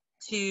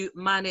to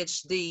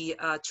manage the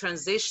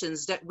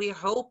transitions that we're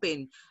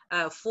hoping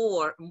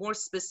for, more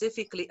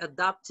specifically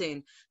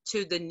adapting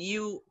to the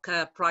new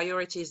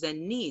priorities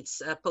and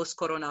needs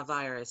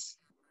post-coronavirus?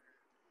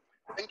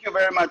 Thank you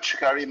very much,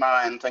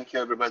 Karima, and thank you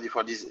everybody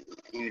for this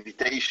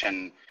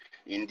invitation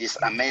in this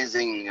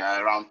amazing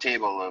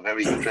roundtable.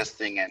 Very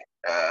interesting and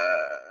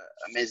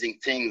amazing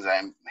things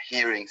I'm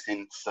hearing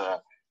since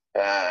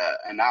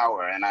an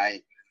hour. And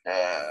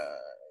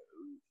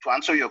to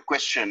answer your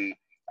question,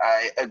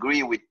 I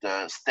agree with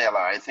Stella.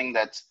 I think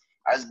that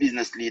as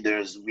business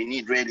leaders, we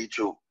need really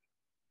to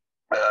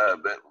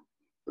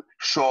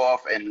show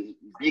off and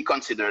be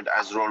considered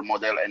as role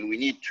model, and we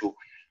need to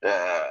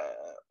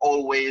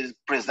always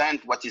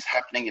present what is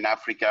happening in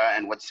Africa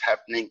and what's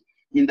happening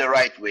in the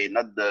right way,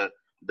 not the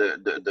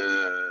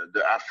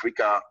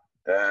Africa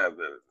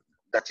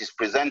that is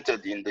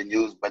presented in the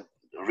news, but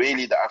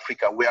really the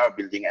Africa we are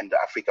building and the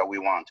Africa we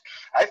want.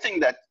 I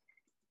think that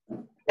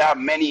there are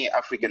many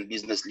African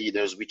business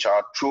leaders which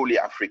are truly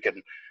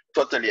African,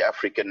 totally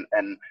African,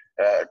 and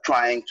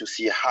trying to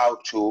see how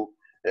to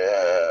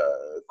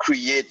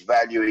create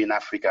value in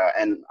Africa.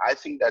 And I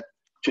think that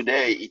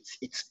today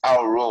it's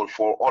our role,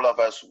 for all of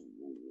us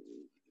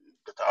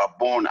that are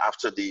born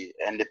after the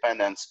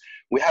independence.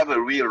 We have a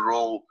real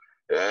role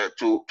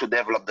to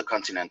develop the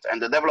continent.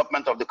 And the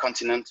development of the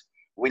continent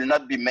will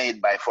not be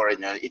made by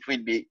foreigners. It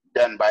will be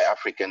done by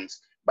Africans,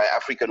 by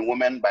African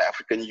women, by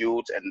African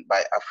youth, and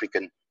by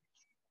African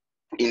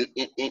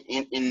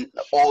in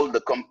all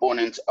the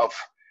components of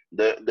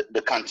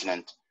the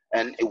continent.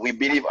 And we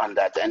believe on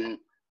that. And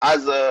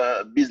as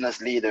a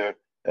business leader,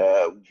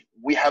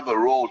 we have a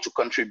role to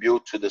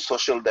contribute to the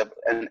social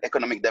and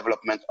economic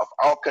development of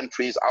our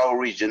countries, our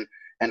region,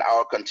 and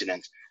our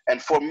continent.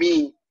 And for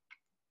me,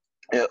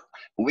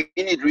 we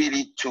need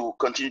really to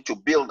continue to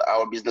build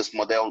our business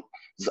model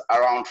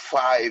around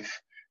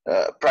 5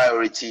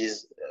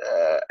 priorities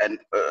and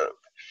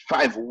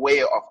 5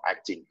 ways of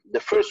acting. The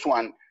first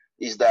one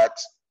is that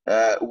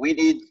we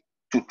need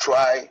to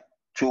try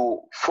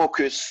to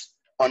focus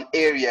on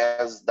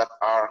areas that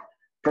are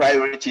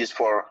priorities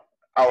for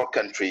our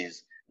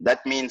countries.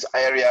 That means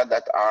areas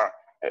that are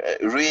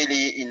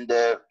really in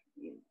the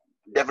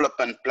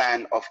development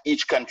plan of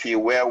each country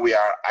where we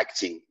are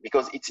acting,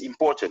 because it's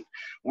important.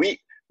 We,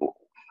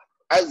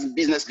 as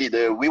business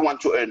leader, we want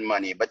to earn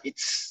money, but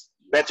it's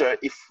better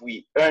if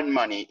we earn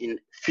money in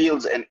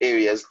fields and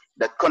areas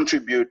that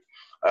contribute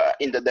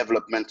in the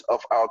development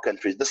of our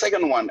countries. The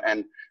second one,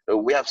 and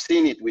we have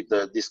seen it with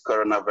this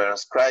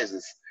coronavirus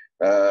crisis,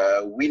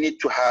 we need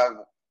to have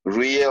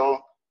real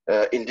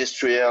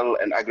industrial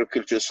and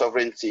agricultural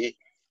sovereignty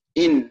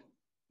in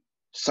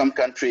some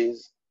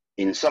countries,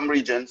 in some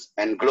regions,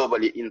 and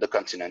globally in the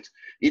continent.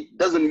 It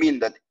doesn't mean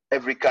that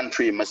every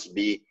country must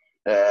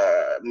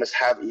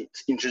have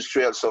its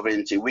industrial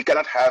sovereignty. We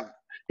cannot have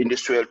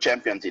industrial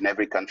champions in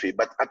every country,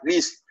 but at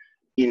least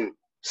in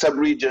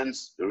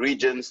sub-regions,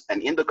 regions,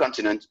 and in the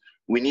continent,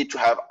 we need to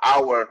have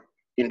our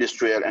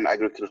industrial and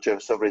agricultural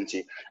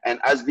sovereignty. And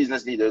as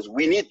business leaders,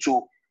 we need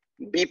to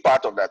be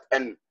part of that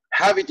and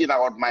have it in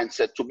our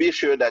mindset to be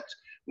sure that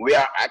we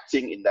are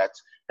acting in that.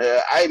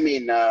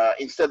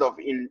 Instead of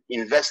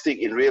investing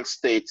in real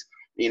estate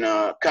in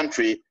a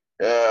country,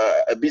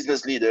 a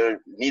business leader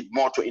need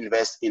more to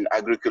invest in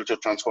agriculture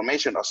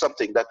transformation or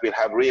something that will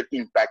have real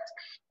impact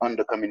on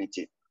the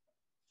community.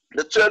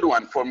 The third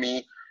one for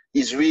me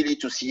is really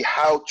to see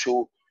how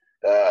to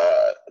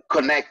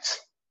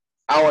connect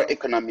our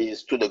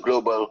economies to the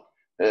global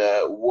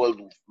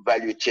world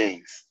value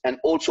chains, and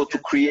also to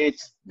create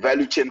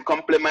value chain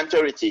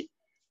complementarity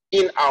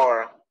in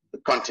our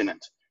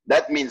continent.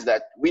 That means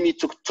that we need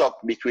to talk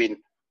between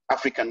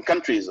African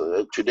countries.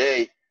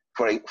 Today,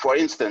 for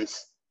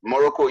instance,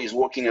 Morocco is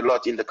working a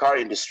lot in the car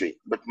industry,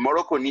 but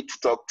Morocco needs to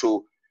talk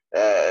to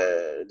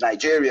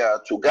Nigeria,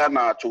 to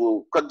Ghana,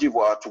 to Cote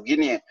d'Ivoire, to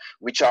Guinea,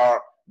 which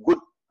are good,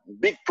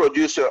 big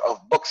producer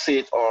of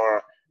bauxite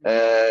or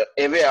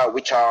EVA,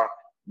 which are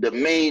the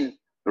main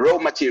raw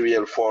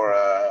material for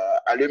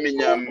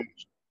aluminum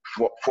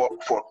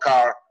for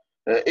car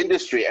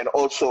industry, and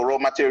also raw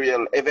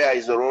material. EVA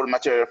is the raw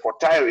material for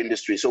tire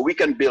industry. So we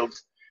can build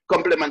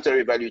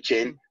complementary value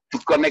chain to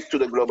connect to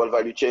the global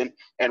value chain,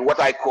 and what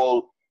I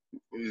call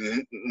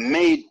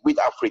made with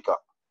Africa,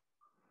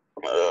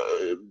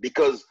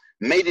 because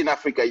made in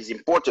Africa is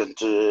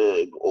important.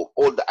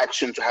 All the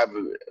action to have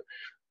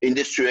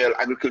industrial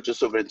agriculture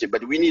sovereignty,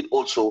 but we need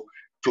also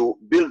to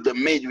build the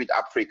made with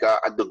Africa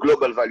at the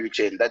global value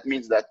chain. That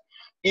means that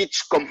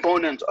each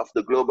component of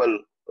the global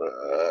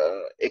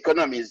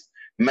economies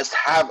must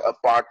have a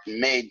part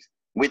made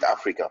with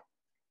Africa.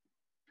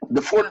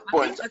 The fourth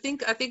point. I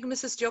think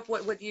Mrs. Diop,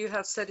 what you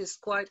have said is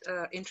quite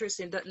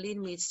interesting. That leads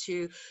me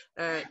to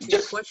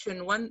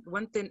question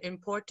one thing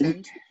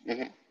important.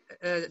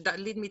 That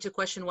lead me to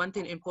question one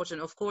thing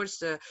important. Of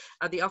course,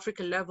 at the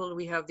African level,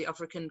 we have the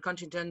African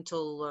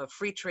Continental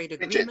Free Trade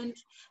Agreement,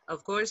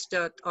 of course,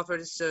 that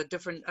offers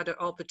different other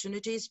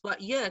opportunities, but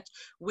yet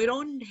we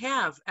don't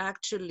have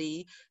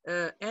actually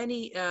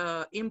any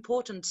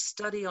important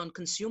study on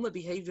consumer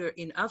behavior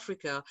in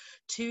Africa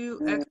to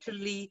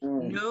actually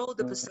know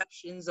the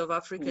perceptions of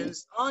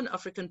Africans on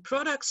African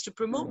products, to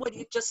promote what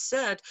you just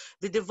said,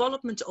 the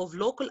development of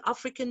local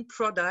African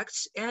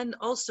products and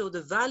also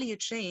the value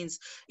chains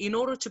in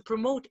order to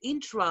promote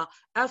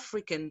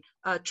intra-African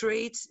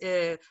trades,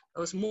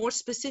 more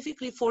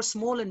specifically for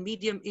small and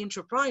medium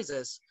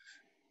enterprises?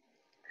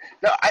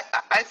 No,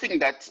 I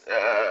think that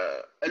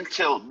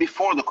until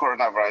before the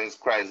coronavirus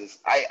crisis,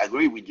 I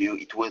agree with you,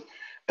 it was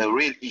a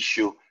real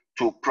issue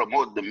to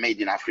promote the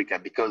Made in Africa,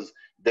 because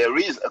there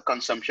is a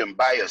consumption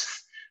bias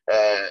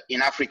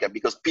in Africa,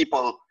 because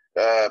people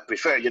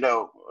prefer,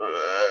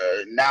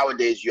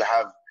 nowadays you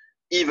have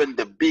even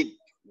the big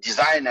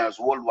designers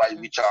worldwide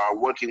which are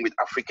working with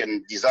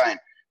African design.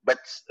 But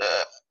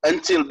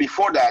until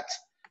before that,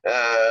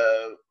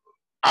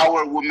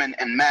 our women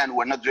and men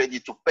were not ready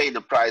to pay the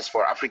price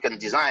for African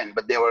design,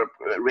 but they were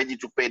ready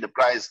to pay the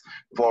price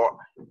for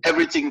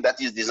everything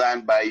that is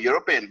designed by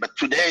European. But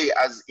today,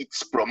 as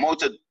it's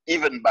promoted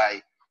even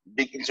by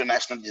big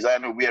international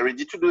designers, we are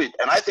ready to do it.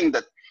 And I think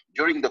that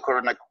during the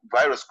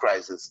coronavirus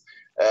crisis,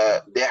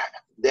 there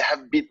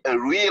have been a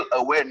real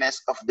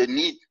awareness of the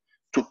need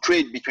to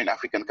trade between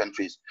African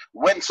countries.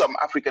 When some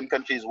African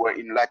countries were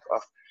in lack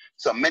of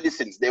some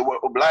medicines, they were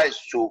obliged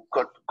to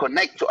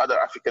connect to other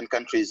African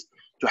countries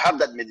to have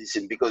that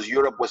medicine, because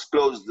Europe was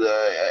closed,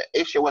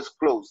 Asia was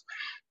closed.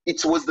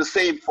 It was the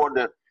same for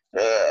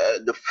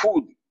the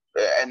food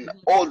and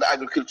all the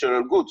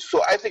agricultural goods.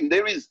 So I think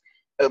there is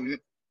a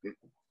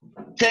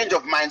change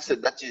of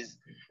mindset that is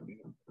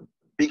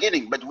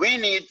beginning, but we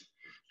need,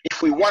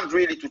 if we want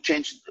really to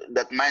change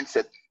that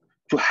mindset,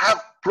 to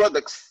have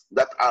products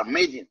that are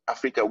made in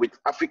Africa with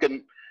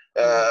African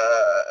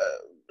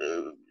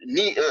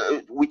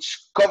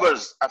which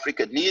covers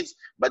African needs,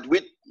 but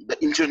with the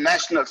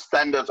international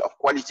standards of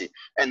quality.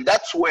 And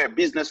that's where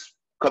business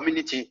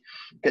community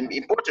can be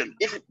important.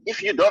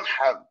 If you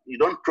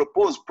don't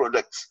propose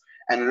products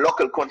and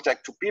local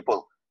contact to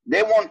people,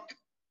 they won't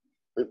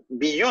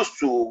be used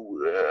to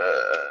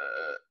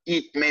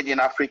eat made in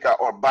Africa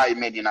or buy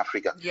made in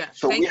Africa. Yeah,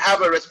 so we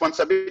have a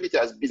responsibility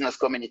as business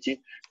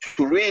community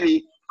to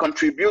really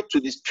contribute to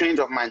this change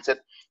of mindset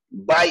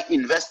by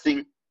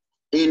investing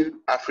in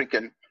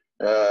African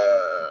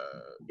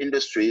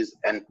industries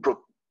and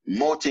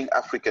promoting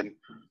African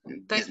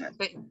business.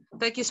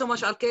 Thank you so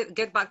much. I'll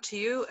get back to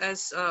you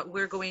as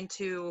we're going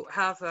to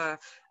have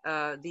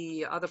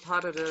the other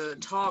part of the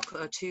talk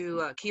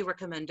to key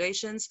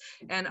recommendations.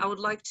 And I would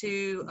like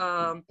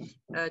to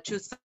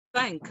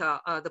thank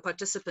the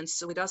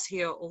participants with us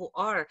here who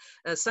are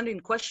sending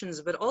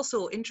questions, but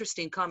also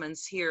interesting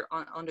comments here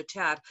on the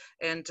chat.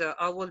 And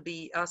I will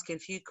be asking a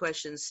few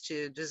questions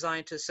to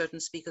design to certain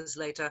speakers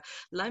later.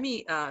 Let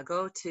me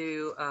go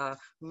to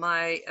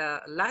my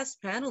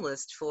last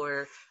panelist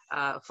for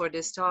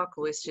this talk,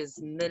 which is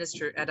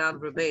Minister Adal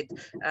Roubaid.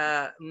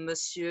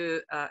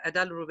 Monsieur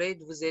Adal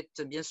Roubaid, vous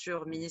êtes bien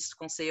sûr ministre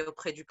conseiller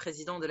auprès du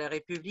président de la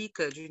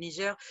République du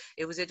Niger,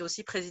 et vous êtes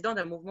aussi président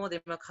d'un mouvement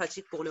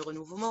démocratique pour le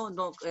renouveau.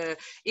 Donc,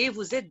 et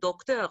vous êtes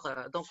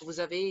docteur, donc vous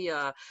avez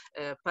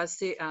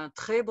passé un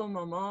très bon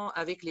moment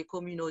avec les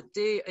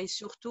communautés, et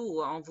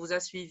surtout on vous a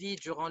suivi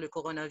durant le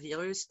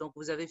coronavirus, donc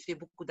vous avez fait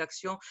beaucoup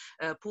d'actions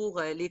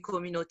pour les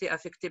communautés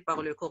affectées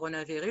par le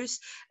coronavirus.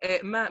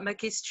 Ma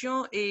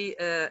question est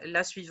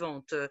la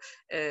suivante.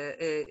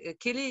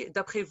 Quel est,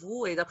 d'après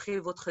vous et d'après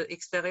votre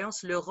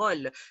expérience, le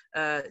rôle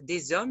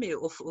des hommes et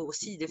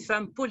aussi des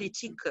femmes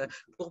politiques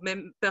pour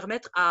même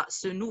permettre à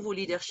ce nouveau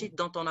leadership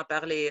dont on a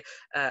parlé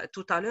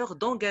tout à l'heure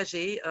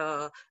d'engager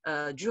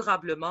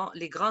durablement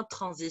les grandes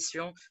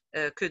transitions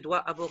que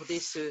doit aborder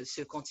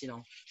ce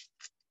continent?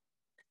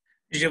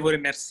 Je vous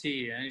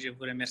remercie.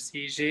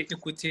 J'ai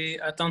écouté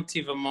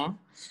attentivement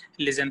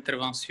les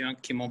interventions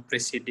qui m'ont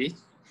précédé.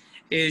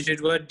 Et je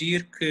dois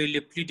dire que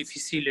le plus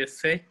difficile est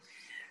fait.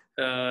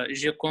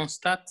 Je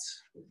constate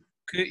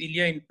qu'il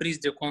y a une prise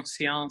de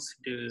conscience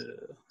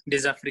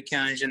des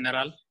Africains en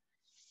général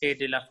et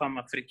de la femme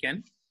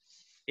africaine.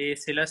 Et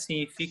cela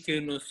signifie que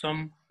nous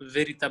sommes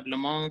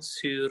véritablement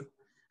sur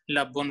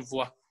la bonne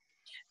voie.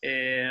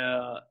 Et,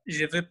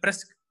 je veux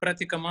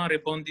pratiquement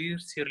rebondir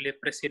sur les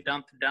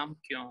précédentes dames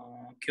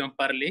qui ont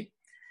parlé.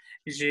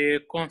 Je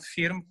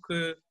confirme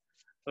que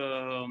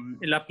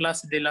la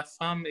place de la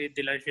femme et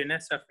de la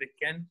jeunesse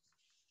africaine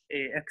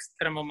est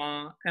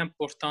extrêmement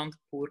importante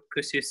pour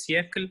que ce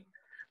siècle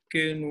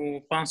que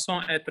nous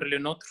pensons être le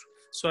nôtre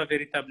soit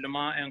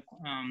véritablement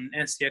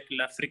un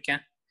siècle africain.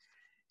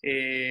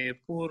 Et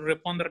pour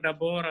répondre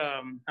d'abord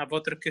à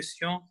votre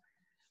question,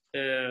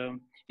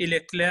 il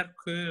est clair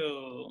que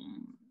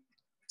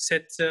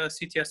cette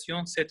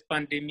situation, cette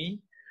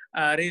pandémie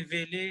a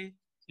révélé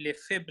les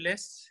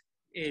faiblesses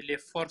et les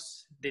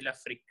forces de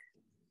l'Afrique.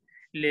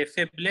 Les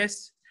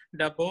faiblesses,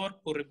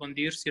 d'abord, pour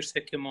rebondir sur ce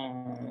que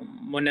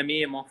mon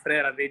ami et mon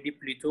frère avaient dit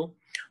plus tôt,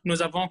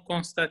 nous avons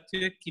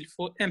constaté qu'il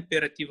faut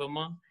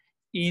impérativement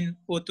une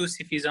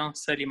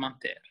autosuffisance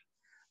alimentaire.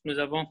 Nous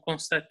avons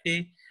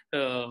constaté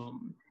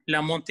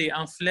la montée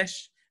en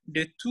flèche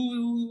de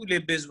tous les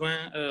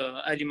besoins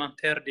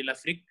alimentaires de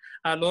l'Afrique,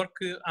 alors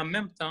qu'en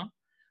même temps,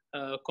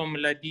 comme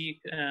l'a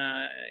dit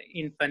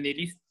une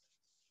panéliste,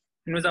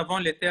 nous avons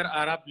les terres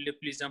arables les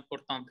plus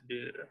importantes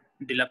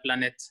de la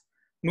planète.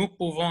 Nous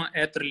pouvons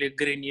être les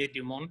greniers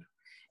du monde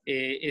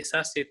et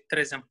ça, c'est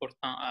très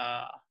important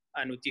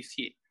à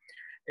notifier.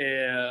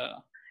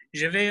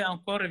 Je vais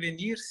encore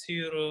revenir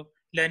sur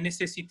la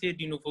nécessité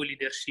du nouveau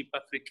leadership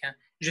africain.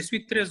 Je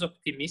suis très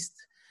optimiste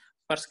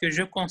parce que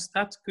je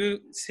constate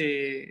que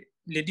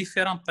les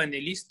différents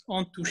panélistes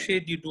ont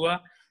touché du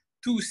doigt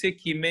tout ce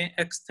qui m'est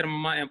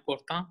extrêmement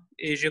important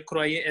et je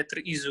croyais être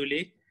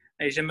isolé.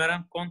 Et je me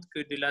rends compte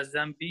que de la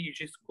Zambie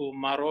jusqu'au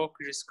Maroc,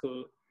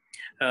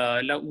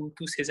 là où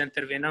tous ces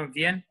intervenants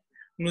viennent,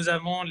 nous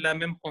avons la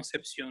même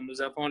conception.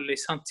 Nous avons le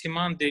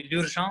sentiment de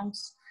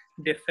l'urgence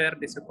de faire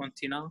de ce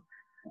continent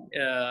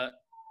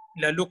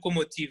la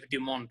locomotive du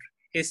monde.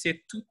 Et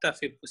c'est tout à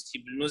fait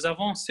possible. Nous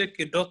avons ce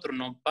que d'autres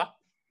n'ont pas.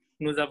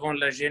 Nous avons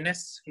la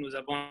jeunesse, nous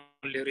avons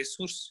les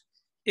ressources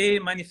et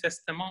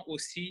manifestement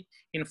aussi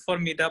une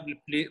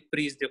formidable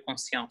prise de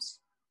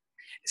conscience.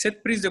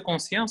 Cette prise de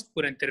conscience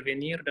pour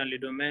intervenir dans le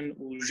domaine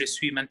où je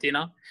suis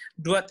maintenant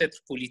doit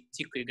être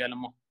politique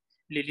également.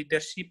 Le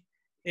leadership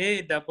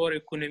est d'abord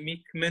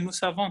économique, mais nous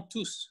savons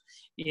tous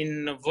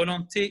une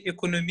volonté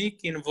économique,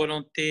 une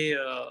volonté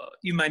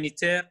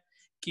humanitaire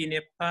qui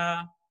n'est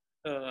pas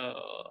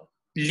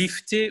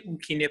liftée ou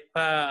qui n'est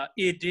pas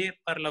aidée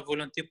par la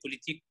volonté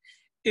politique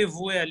est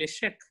vouée à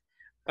l'échec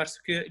parce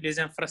que les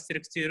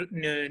infrastructures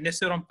ne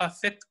seront pas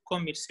faites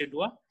comme il se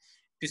doit,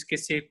 puisque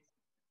c'est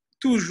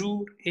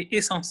toujours et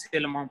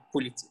essentiellement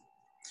politique.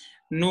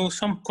 Nous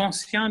sommes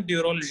conscients du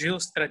rôle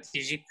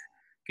géostratégique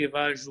que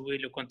va jouer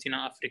le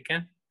continent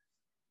africain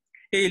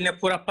et il ne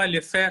pourra pas le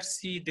faire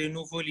si de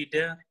nouveaux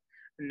leaders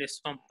ne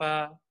sont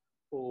pas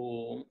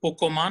aux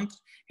commandes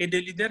et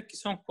des leaders qui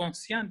sont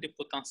conscients du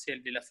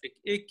potentiel de l'Afrique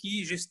et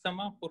qui,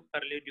 justement, pour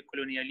parler du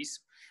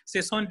colonialisme, se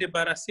sont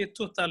débarrassés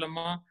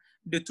totalement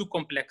de tout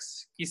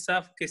complexe, qui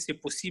savent que c'est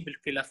possible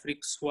que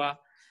l'Afrique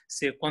soit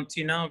ce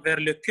continent vers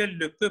lequel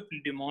le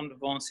peuple du monde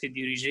vont se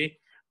diriger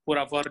pour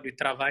avoir du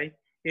travail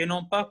et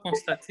non pas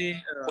constater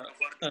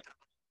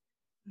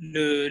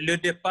le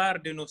départ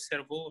de nos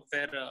cerveaux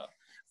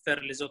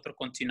vers les autres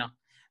continents.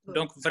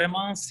 Donc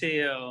vraiment,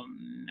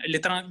 les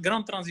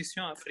grandes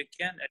transitions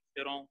africaines, elles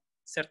seront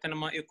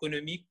certainement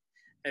économiques,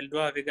 elles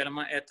doivent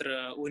également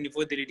être au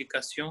niveau de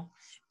l'éducation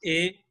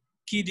et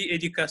qui dit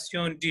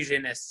éducation dit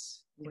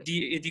jeunesse,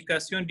 dit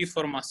éducation dit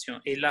formation.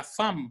 Et la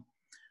femme,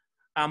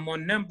 à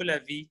mon humble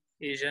avis,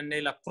 et j'en ai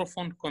la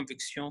profonde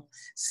conviction,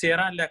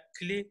 sera la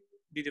clé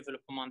du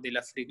développement de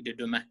l'Afrique de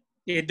demain.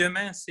 Et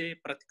demain, c'est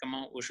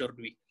pratiquement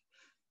aujourd'hui.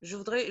 Je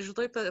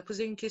voudrais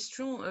poser une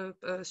question,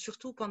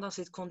 surtout pendant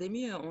cette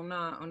pandémie, on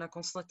a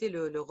constaté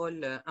le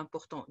rôle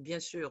important,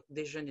 bien sûr,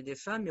 des jeunes et des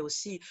femmes, mais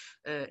aussi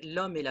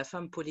l'homme et la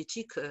femme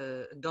politique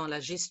dans la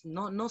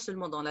gestion, non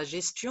seulement dans la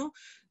gestion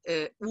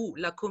ou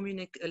la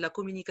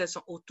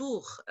communication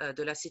autour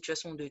de la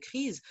situation de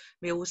crise,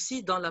 mais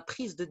aussi dans la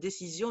prise de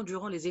décision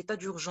durant les états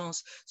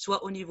d'urgence,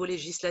 soit au niveau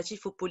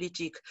législatif ou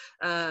politique.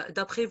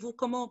 D'après vous,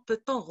 comment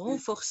peut-on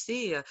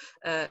renforcer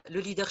le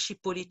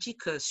leadership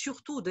politique,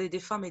 surtout des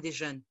femmes et des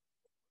jeunes?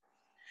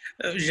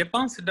 Je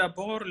pense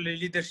d'abord que le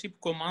leadership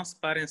commence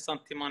par un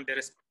sentiment de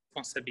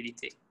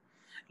responsabilité.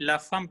 La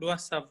femme doit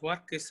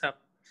savoir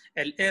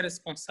qu'elle est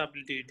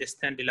responsable du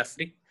destin de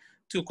l'Afrique,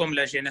 tout comme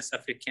la jeunesse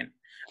africaine.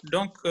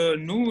 Donc,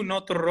 nous,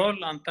 notre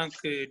rôle en tant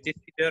que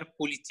décideurs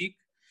politiques,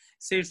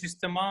 c'est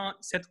justement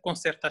cette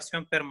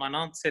concertation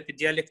permanente, cette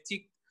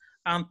dialectique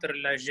entre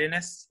la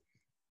jeunesse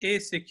et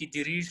ceux qui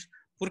dirigent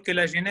pour que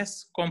la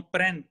jeunesse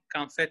comprenne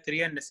qu'en fait,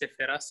 rien ne se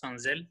fera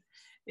sans elle.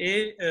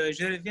 Et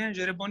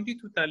je rebondis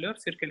tout à l'heure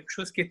sur quelque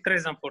chose qui est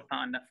très important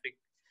en Afrique.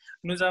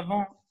 Nous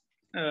avons,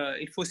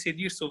 il faut se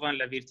dire souvent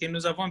la vérité,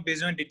 nous avons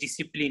besoin de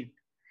discipline,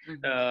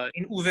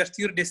 une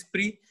ouverture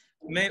d'esprit,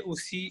 mais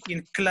aussi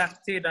une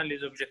clarté dans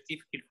les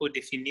objectifs qu'il faut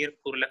définir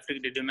pour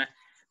l'Afrique de demain.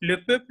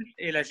 Le peuple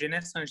et la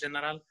jeunesse en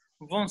général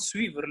vont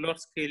suivre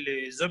lorsque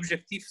les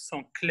objectifs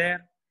sont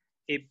clairs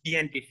et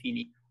bien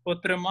définis.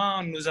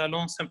 Autrement, nous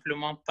allons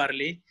simplement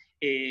parler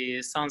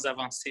et sans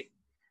avancer.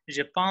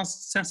 Je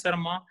pense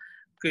sincèrement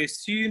que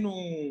si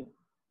nous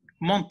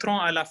montrons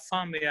à la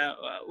femme et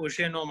au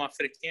jeune homme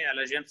africain, à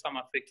la jeune femme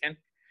africaine,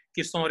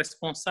 qu'ils sont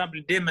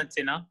responsables dès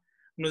maintenant,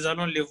 nous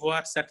allons les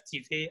voir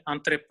s'activer,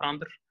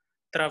 entreprendre,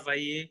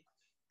 travailler,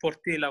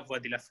 porter la voix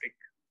de l'Afrique.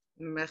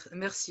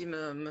 Merci,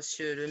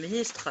 Monsieur le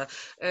Ministre.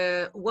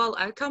 Well,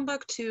 I'll come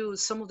back to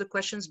some of the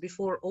questions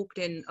before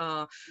opening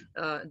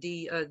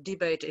the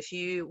debate. If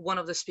one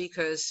of the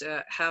speakers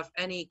have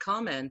any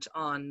comment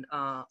on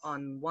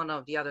one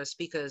of the other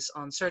speakers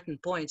on certain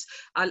points,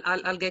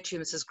 I'll get you,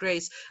 Mrs.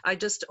 Grace. I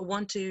just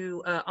want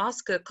to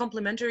ask a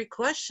complimentary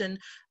question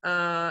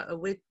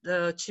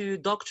to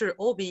Dr.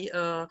 Obi.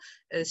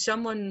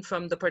 Someone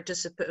from the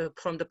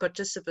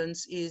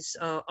participants is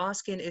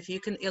asking if you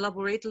can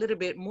elaborate a little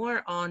bit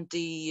more on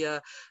the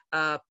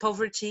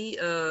poverty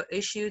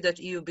issue that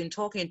you've been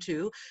talking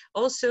to.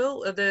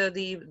 Also,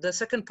 the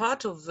second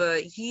part of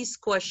his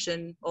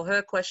question or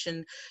her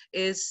question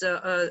is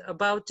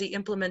about the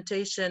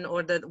implementation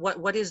or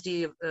what is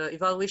the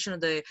evaluation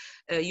of the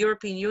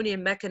European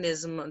Union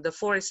mechanism, the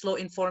Forest Law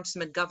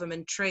Enforcement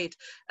Government Trade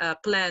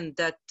plan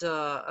that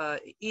the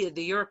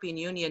European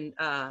Union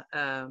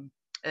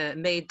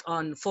made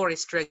on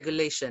forest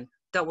regulation.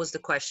 That was the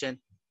question.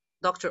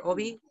 Dr.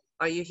 Obi,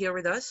 are you here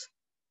with us?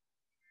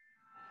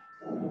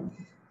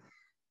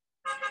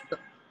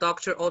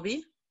 Dr.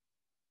 Obi?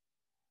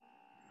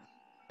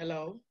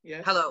 Hello,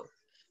 yes. Hello.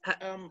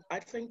 I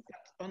think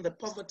on the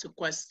poverty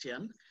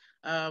question,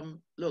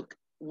 look,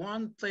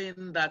 one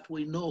thing that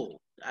we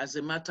know as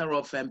a matter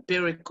of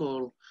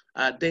empirical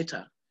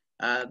data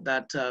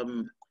that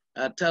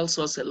tells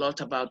us a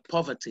lot about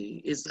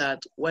poverty is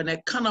that when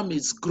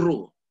economies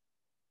grow,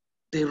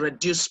 they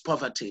reduce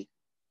poverty.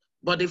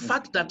 But the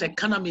fact that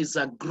economies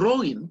are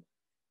growing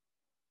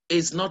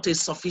is not a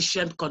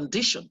sufficient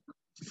condition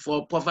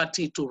for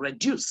poverty to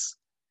reduce.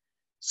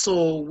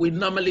 So we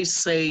normally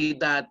say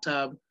that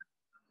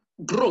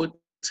growth,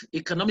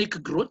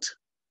 economic growth,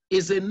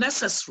 is a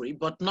necessary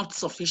but not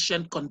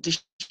sufficient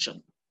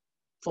condition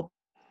for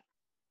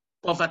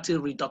poverty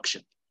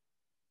reduction.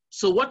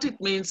 So what it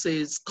means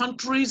is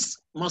countries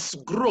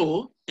must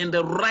grow in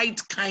the right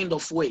kind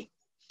of way.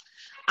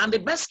 And the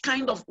best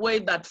kind of way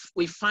that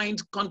we find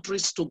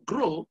countries to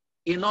grow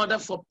in order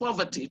for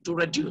poverty to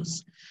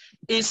reduce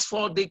is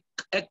for the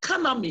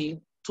economy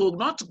to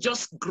not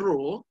just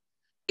grow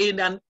in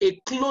a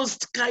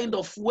closed kind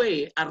of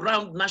way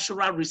around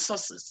natural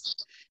resources.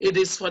 It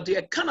is for the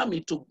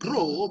economy to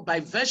grow by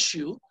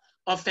virtue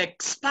of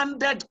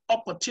expanded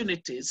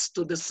opportunities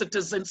to the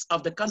citizens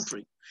of the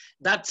country.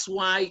 That's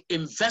why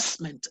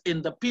investment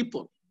in the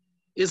people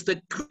is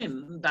the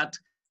thing that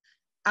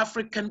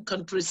African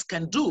countries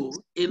can do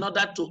in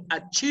order to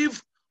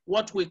achieve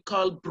what we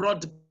call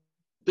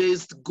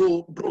broad-based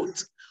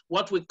growth,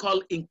 what we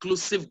call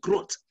inclusive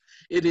growth.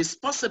 It is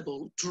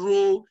possible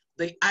through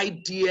the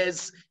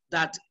ideas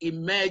that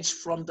emerge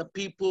from the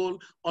people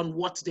on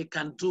what they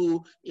can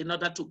do in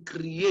order to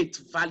create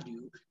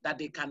value that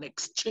they can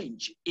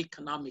exchange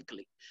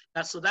economically.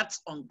 So that's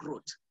on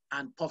growth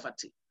and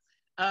poverty.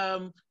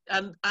 And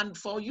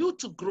for you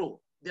to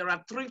grow, there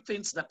are three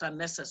things that are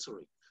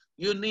necessary.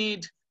 You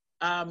need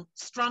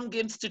strong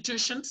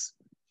institutions,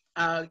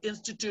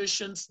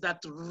 institutions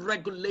that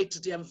regulate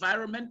the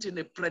environment in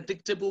a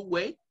predictable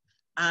way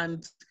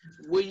and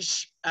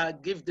which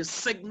give the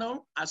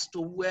signal as to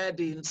where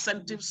the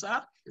incentives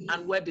are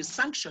and where the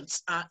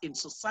sanctions are in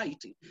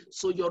society.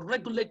 So your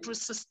regulatory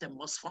system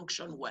must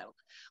function well.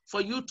 For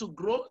you to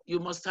grow, you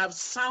must have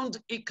sound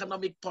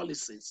economic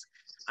policies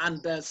and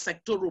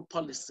sectoral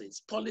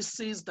policies,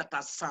 policies that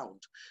are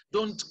sound.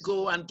 Don't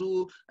go and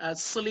do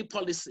silly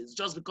policies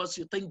just because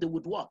you think they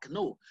would work.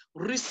 No,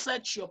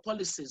 research your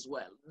policies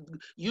well.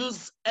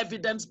 Use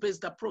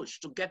evidence-based approach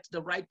to get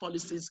the right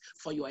policies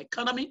for your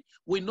economy.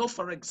 We know,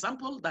 for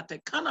example, that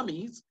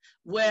economies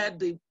where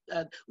the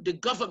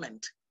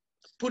government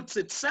puts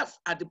itself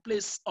at the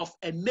place of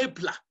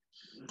enabler,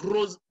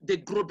 they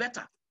grow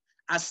better,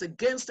 as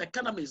against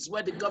economies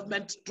where the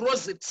government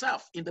throws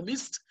itself in the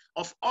midst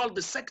of all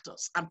the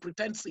sectors and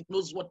pretends it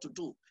knows what to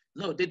do.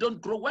 No, they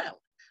don't grow well.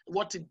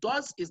 What it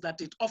does is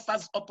that it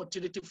offers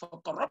opportunity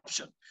for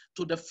corruption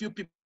to the few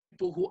people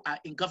who are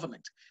in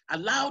government.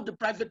 Allow the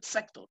private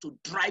sector to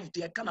drive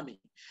the economy.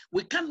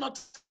 We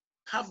cannot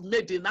have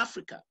made in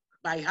Africa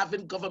by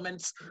having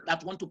governments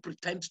that want to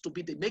pretend to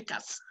be the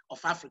makers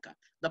of Africa.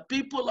 The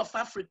people of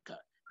Africa,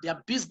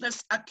 their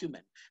business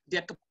acumen,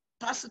 their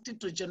capacity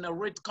to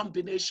generate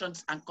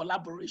combinations and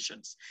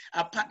collaborations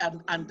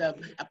and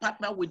a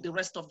partner with the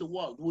rest of the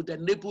world would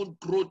enable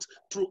growth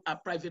through a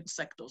private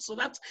sector. So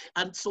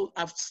so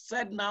I've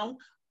said now,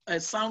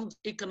 sound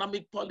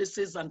economic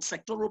policies and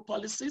sectoral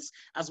policies,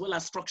 as well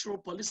as structural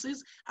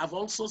policies. I've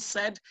also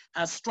said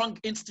strong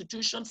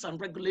institutions and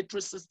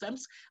regulatory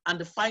systems. And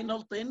the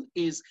final thing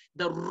is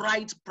the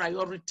right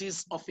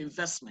priorities of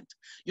investment.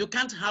 You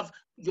can't have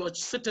your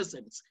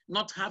citizens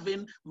not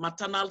having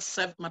maternal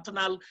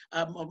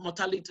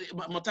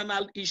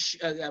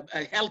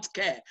health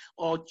care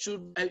or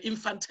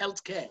infant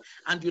health care,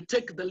 and you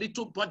take the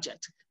little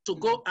budget to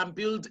go and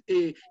build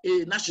a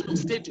national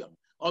stadium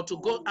or to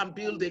go and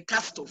build a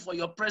castle for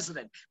your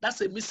president.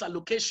 That's a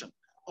misallocation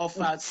of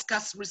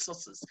scarce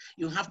resources.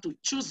 You have to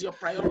choose your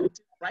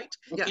priority, right?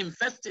 Yeah.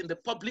 Invest in the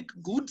public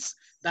goods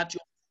that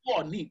your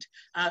poor need.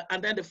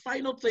 And then the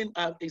final thing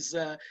is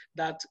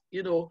that,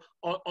 you know,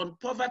 on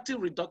poverty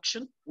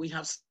reduction, we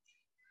have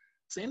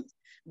seen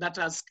that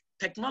as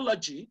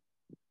technology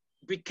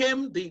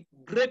became the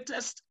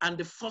greatest and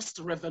the first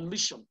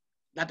revolution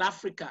that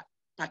Africa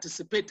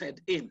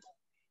participated in,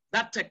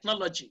 that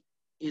technology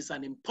is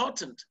an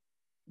important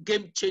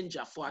game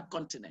changer for our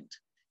continent.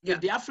 Yeah.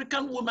 If the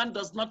African woman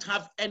does not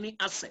have any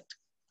asset,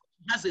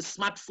 she has a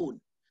smartphone,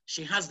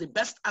 she has the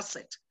best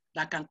asset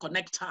that can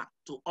connect her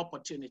to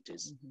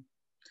opportunities.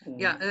 Mm-hmm.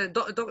 Yeah,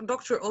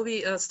 Dr.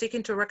 Obi,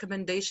 sticking to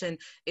recommendation,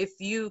 if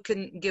you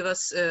can give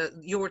us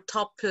your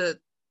top 2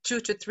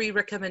 to 3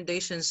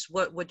 recommendations,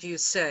 what would you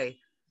say?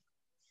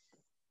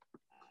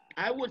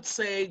 I would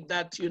say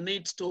that we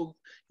need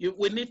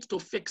to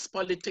fix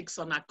politics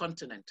on our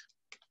continent.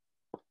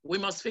 We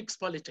must fix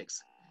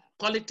politics.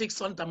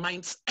 Politics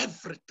undermines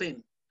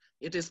everything.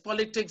 It is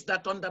politics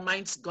that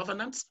undermines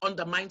governance,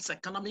 undermines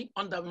economy,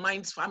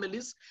 undermines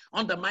families,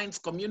 undermines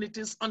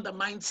communities,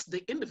 undermines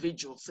the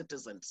individual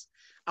citizens.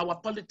 Our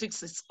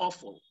politics is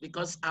awful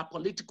because our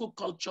political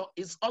culture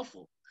is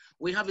awful.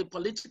 We have a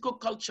political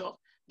culture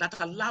that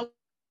allows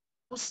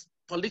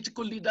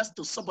political leaders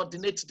to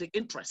subordinate the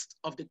interest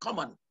of the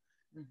common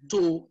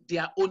to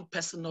their own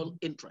personal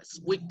interests.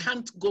 We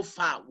can't go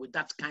far with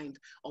that kind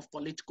of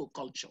political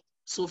culture.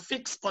 So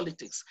fix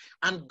politics.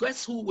 And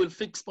guess who will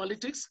fix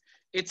politics?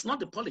 It's not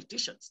the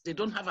politicians. They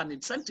don't have an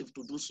incentive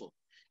to do so.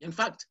 In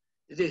fact,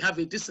 they have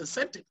a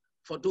disincentive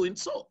for doing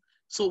so.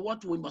 So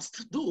what we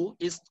must do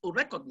is to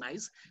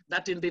recognize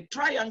that in the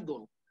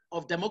triangle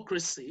of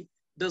democracy,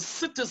 the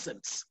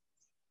citizens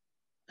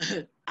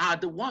are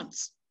the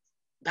ones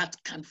that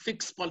can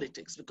fix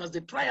politics, because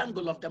the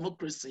triangle of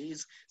democracy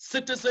is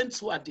citizens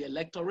who are the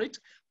electorate,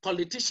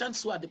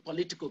 politicians who are the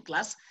political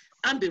class,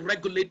 and the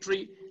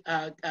regulatory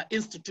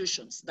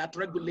institutions that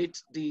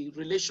regulate the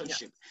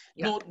relationship.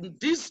 Yeah. Yeah. Now,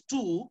 these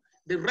two,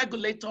 the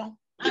regulator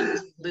and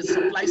the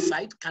supply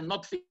side,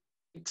 cannot fix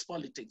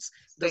politics.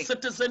 The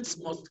citizens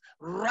must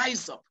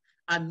rise up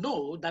and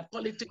know that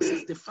politics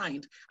is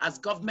defined as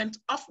government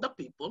of the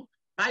people,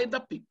 by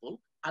the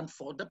people, and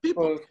for the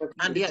people.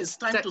 And it is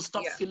time to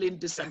stop feeling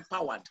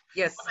disempowered.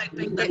 Yes, I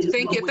think that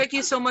thank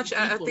you so much.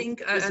 I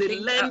think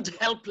learned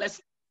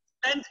helplessness.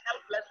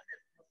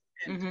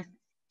 Mm-hmm.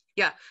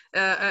 Yeah,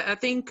 I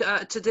think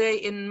today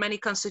in many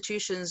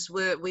constitutions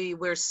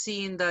we're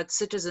seeing that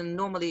citizen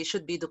normally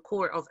should be the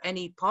core of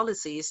any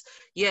policies,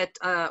 yet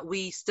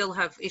we still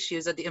have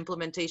issues at the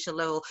implementation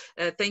level.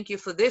 Thank you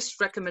for this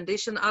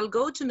recommendation. I'll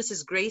go to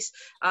Mrs. Grace.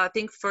 I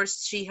think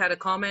first she had a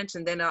comment,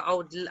 and then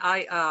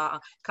I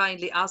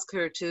kindly ask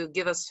her to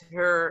give us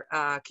her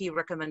key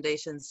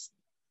recommendations.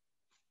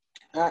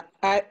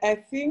 I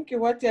think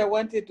what I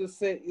wanted to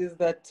say is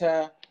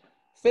that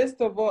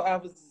first of all,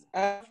 as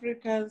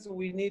Africans,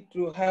 we need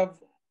to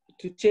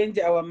change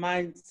our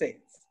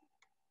mindsets.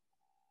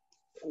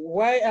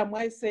 Why am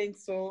I saying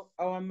so?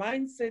 Our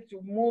mindset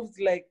moves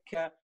like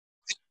a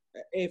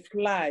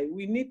fly.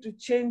 We need to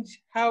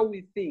change how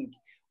we think.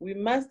 We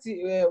must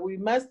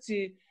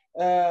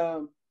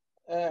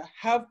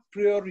have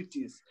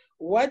priorities.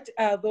 What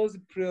are those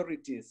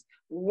priorities?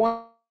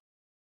 One,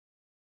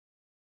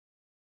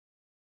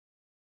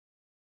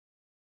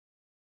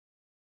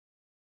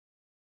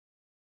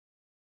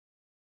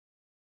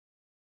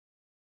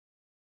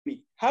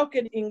 how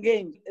can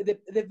engage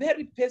the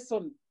very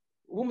person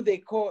whom they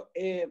call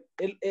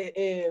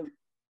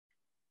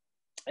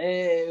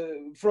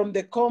from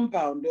the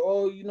compound,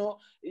 or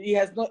he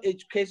has no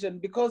education,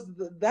 because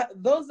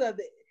those are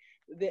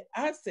the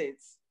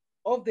assets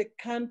of the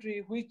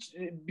country which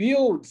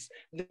builds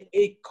the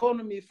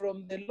economy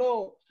from the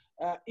low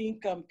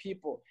income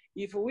people.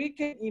 If we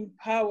can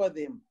empower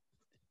them,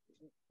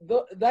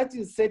 that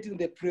is setting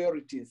the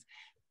priorities.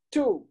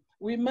 2,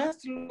 we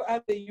must look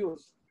at the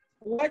youth.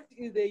 What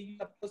is the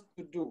youth supposed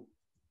to do?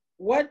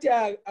 What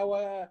are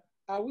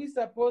we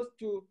supposed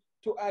to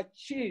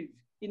achieve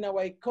in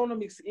our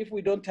economics if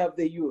we don't have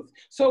the youth?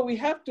 So we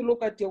have to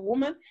look at the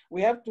woman,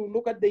 we have to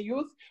look at the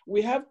youth,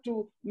 we have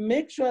to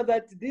make sure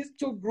that these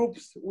 2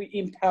 groups, we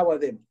empower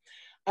them.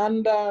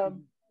 And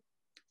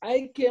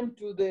I came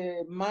to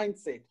the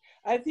mindset.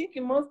 I think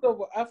in most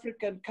of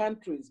African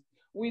countries,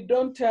 we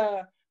don't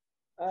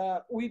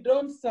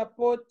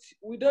support,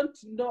 we don't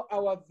know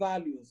our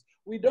values.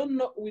 We don't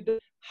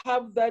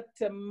have that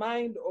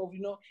mind of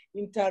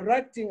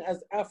interacting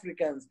as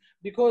Africans,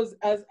 because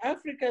as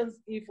Africans,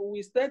 if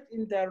we start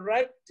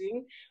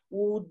interacting,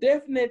 we will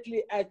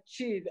definitely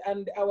achieve,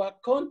 and our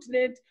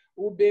continent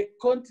will be a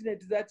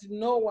continent that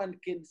no one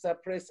can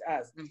suppress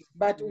us.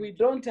 But we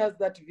don't have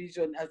that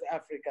vision as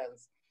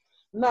Africans.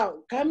 Now,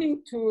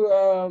 coming to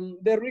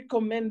the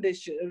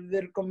recommendation,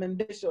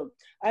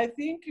 I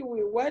think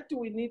what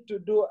we need to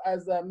do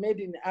as Made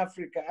in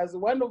Africa, as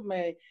one of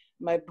my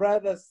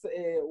brothers,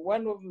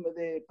 one of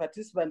the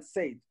participants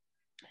said,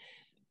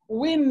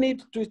 we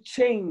need to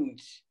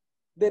change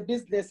the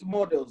business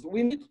models.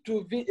 We need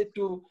to be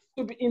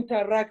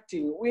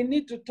interacting. We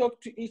need to talk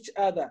to each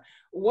other.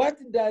 What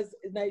does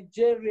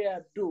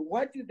Nigeria do?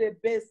 What is the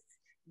best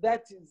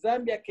that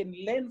Zambia can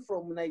learn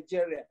from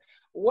Nigeria?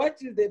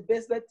 What is the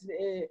best that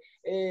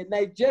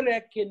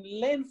Nigeria can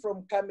learn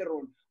from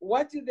Cameroon?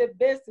 What is the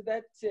best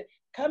that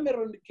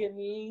Cameroon can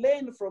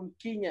learn from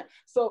Kenya?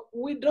 So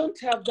we don't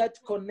have that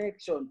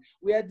connection.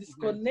 We are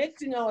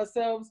disconnecting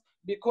ourselves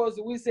because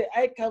we say,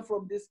 I come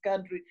from this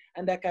country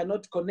and I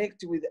cannot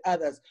connect with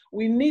others.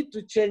 We need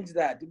to change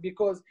that,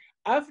 because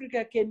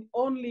Africa can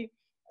only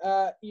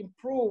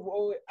improve,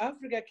 or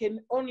Africa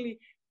can only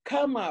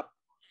come up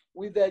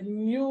with the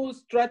new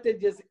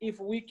strategies if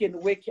we can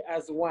work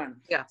as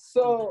one. Yeah.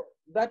 So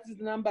that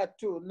is number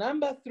 2.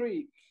 Number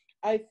 3,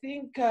 I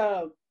think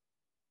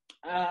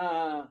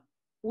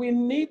we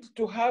need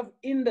to have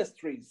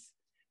industries.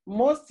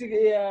 Most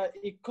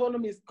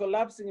economies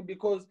collapsing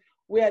because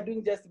we are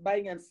doing just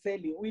buying and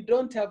selling. We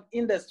don't have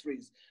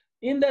industries.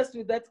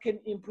 Industry that can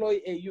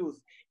employ a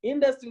youth.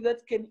 Industry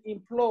that can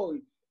employ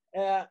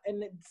a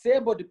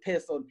disabled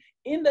person.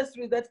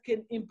 Industry that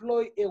can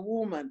employ a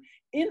woman.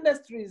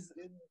 Industries,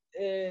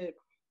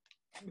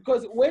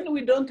 because when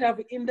we don't have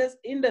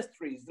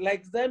industries,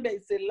 like Zambia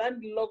is a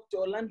landlocked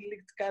or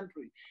landlicked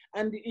country,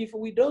 and if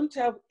we don't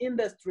have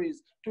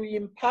industries to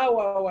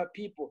empower our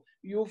people,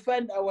 you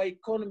find our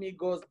economy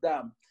goes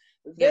down.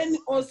 Then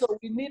also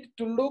we need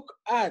to look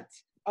at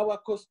our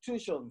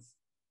constitutions,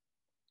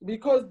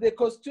 because the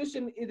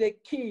constitution is a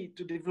key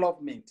to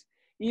development.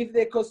 If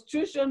the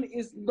constitution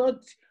is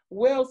not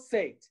well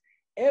set,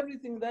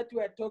 everything that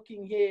we are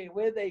talking here,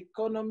 whether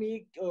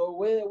economic or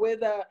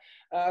whether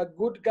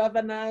good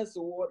governance,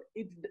 or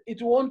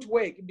it won't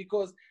work,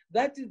 because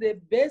that is the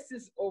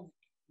basis of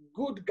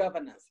good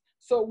governance.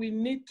 So we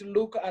need to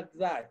look at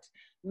that.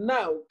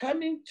 Now,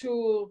 coming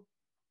to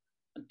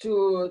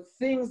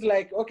things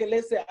like, okay,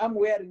 let's say I'm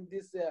wearing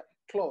this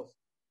clothes.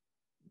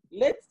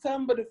 Let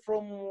somebody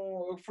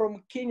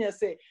from Kenya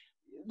say,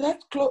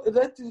 that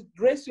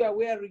dress you are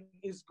wearing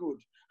is good.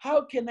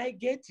 How can I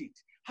get it?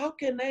 How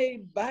can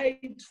I buy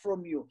it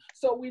from you?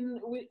 So we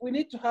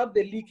need to have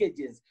the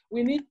leakages.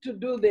 We need to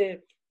do the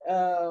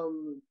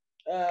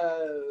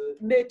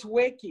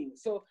networking.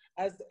 So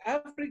as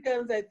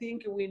Africans, I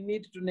think we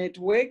need to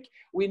network.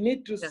 We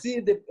need to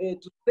see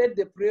to set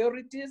the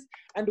priorities,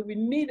 and we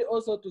need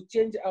also to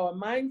change our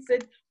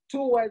mindset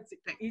towards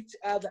each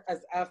other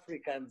as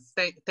Africans.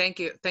 Thank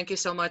you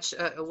so much.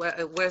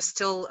 We're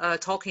still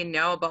talking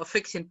now about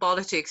fixing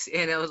politics,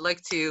 and I would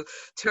like to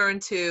turn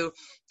to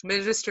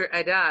Minister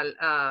Adal.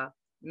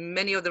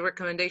 Many of the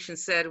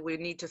recommendations said we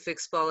need to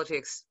fix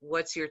politics.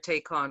 What's your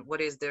take on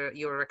what is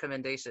your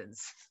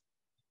recommendations?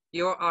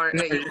 You are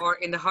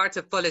in the heart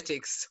of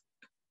politics.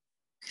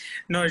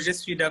 Non, je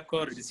suis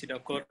d'accord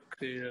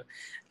que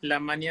la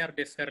manière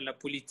de faire la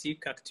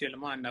politique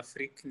actuellement en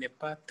Afrique n'est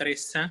pas très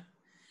saine,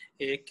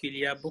 et qu'il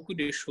y a beaucoup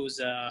de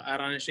choses à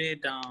arranger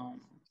dans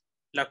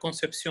la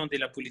conception de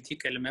la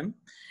politique elle-même,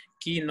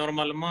 qui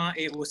normalement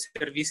est au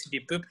service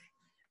du peuple,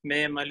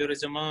 mais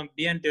malheureusement,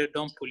 bien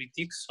d'hommes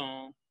politiques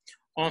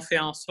ont fait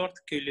en sorte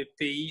que le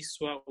pays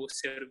soit au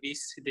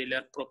service de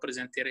leurs propres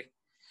intérêts.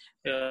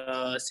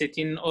 C'est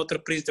une autre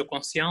prise de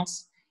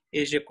conscience,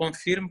 et je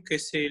confirme que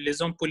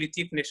les hommes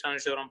politiques ne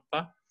changeront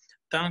pas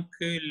tant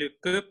que le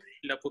peuple,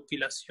 la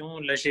population,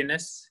 la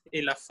jeunesse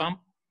et la femme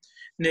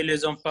ne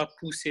les ont pas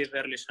poussés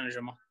vers le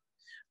changement.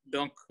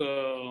 Donc,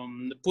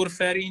 pour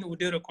faire une ou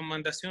deux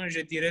recommandations,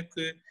 je dirais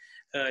que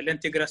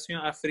l'intégration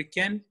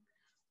africaine,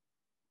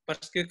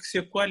 parce que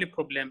c'est quoi le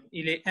problème?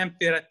 Il est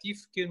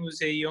impératif que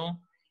nous ayons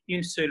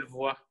une seule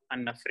voix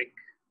en Afrique.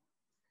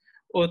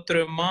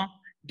 Autrement,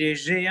 des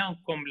géants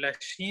comme la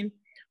Chine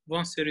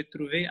vont se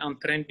retrouver en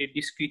train de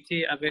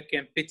discuter avec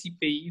un petit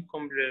pays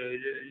comme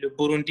le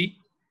Burundi.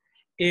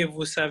 Et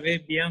vous savez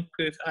bien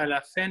qu'à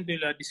la fin de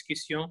la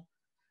discussion,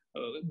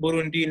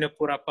 Burundi ne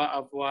pourra pas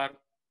avoir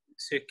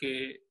ce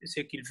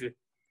qu'il veut.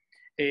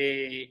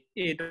 Et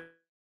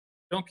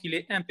donc, il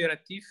est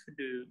impératif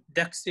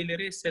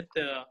d'accélérer cette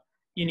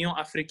union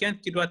africaine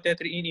qui doit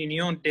être une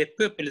union des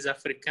peuples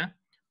africains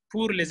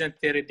pour les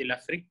intérêts de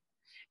l'Afrique.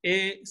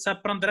 Et ça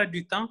prendra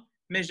du temps,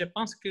 mais je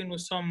pense que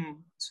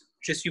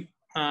je suis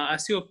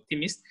assez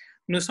optimiste,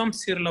 nous sommes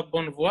sur la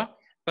bonne voie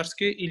parce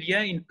qu'il y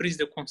a une prise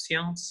de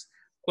conscience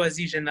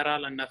quasi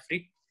générale en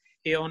Afrique,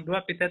 et on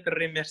doit peut-être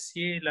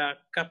remercier la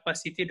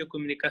capacité de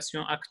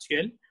communication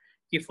actuelle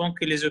qui font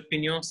que les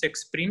opinions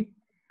s'expriment.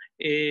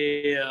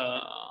 Et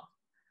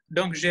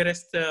donc, je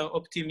reste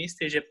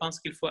optimiste et je pense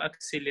qu'il faut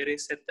accélérer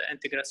cette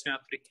intégration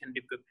africaine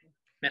du peuple.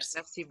 Merci.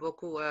 Merci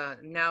beaucoup.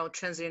 Now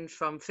transiting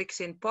from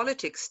fixing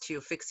politics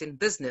to fixing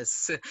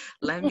business.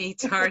 Let me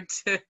turn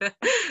to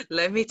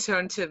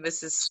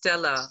Mrs.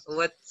 Stella.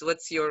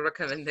 What's your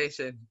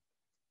recommendation?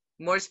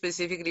 More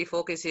specifically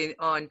focusing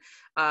on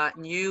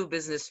new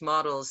business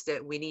models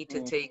that we need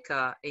to take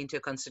into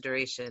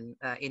consideration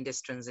in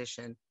this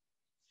transition.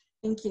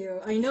 Thank you.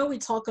 I know we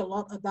talk a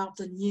lot about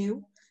the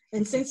new,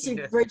 and since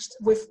you bridged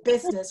with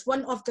business,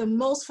 one of the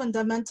most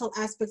fundamental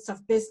aspects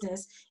of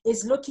business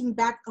is looking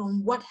back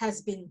on what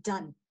has been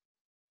done.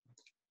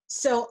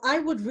 So I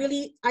would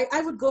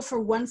go for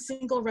one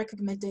single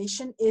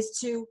recommendation, is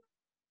to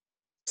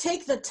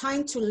take the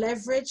time to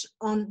leverage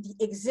on the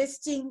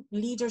existing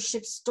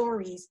leadership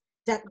stories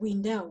that we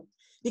know,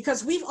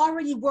 because we've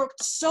already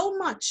worked so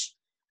much,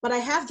 but I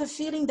have the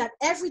feeling that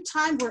every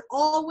time we're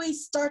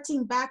always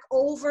starting back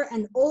over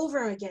and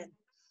over again.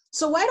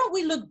 So why don't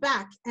we look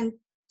back and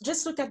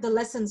just look at the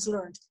lessons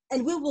learned,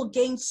 and we will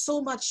gain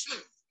so much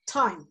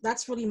time.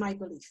 That's really my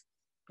belief.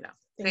 Yeah,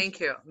 thank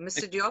you.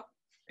 Mr. Diop?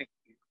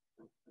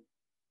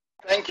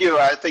 Thank you.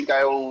 I think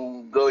I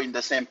will go in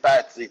the same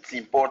path. It's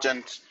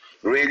important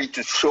really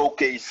to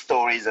showcase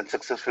stories and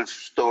successful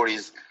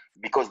stories,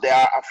 because they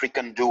are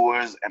African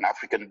doers and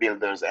African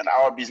builders, and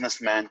our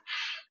businessmen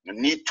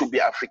need to be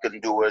African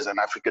doers and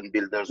African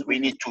builders. We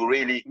need to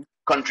really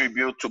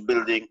contribute to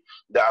building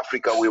the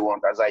Africa we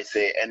want, as I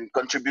say, and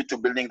contribute to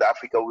building the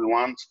Africa we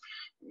want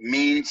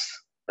means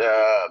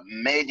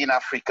made in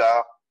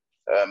Africa,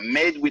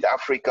 made with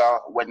Africa.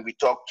 When we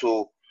talk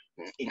to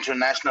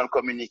international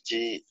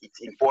community,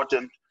 it's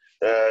important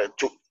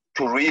to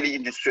really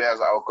industrialize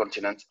our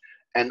continent,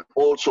 and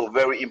also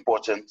very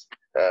important,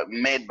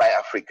 made by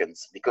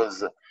Africans,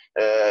 because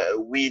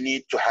we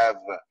need to have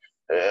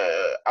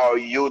our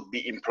youth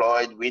be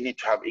employed. We need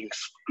to have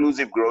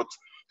exclusive growth.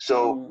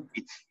 So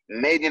it's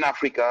made in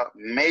Africa,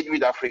 made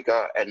with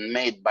Africa, and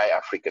made by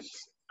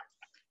Africans.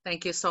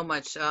 Thank you so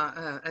much.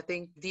 I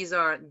think these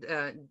are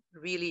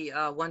really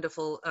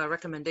wonderful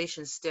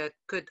recommendations that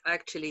could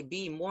actually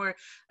be more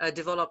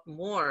developed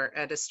more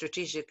at a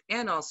strategic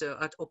and also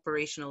at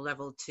operational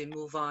level to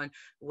move on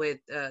with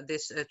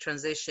this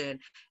transition.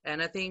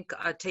 And I think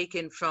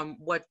taken from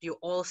what you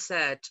all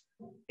said,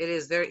 it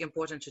is very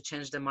important to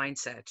change the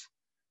mindset.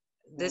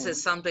 This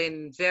is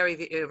something very,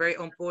 very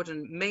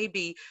important.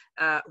 Maybe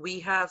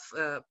we have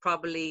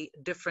probably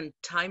different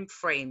time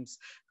frames,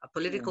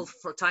 political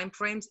time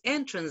frames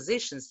and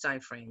transitions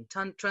time frame.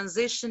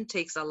 Transition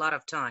takes a lot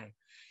of time.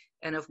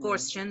 And of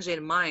course,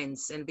 changing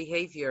minds and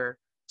behavior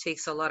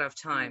takes a lot of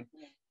time.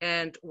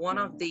 And one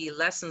of the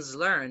lessons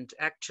learned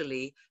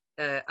actually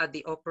at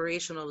the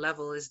operational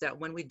level is that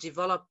when we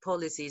develop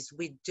policies,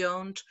 we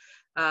don't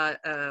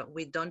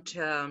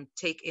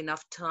take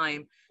enough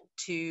time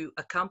to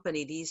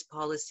accompany these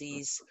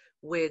policies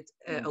with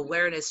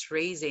awareness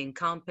raising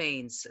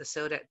campaigns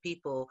so that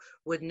people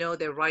would know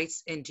their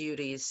rights and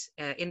duties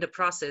in the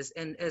process.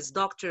 And as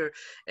Dr.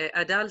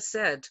 Adal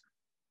said,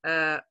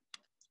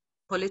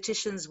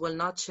 politicians will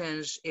not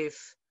change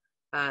if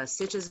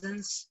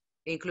citizens,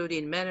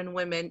 including men and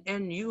women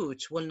and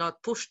youth, will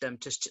not push them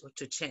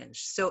to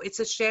change. So it's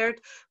a shared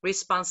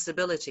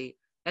responsibility,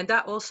 and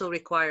that also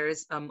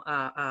requires a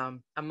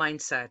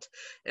mindset.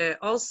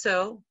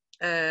 Also,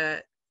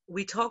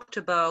 we talked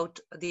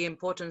about the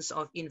importance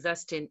of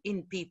investing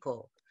in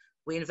people.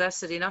 We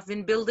invested enough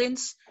in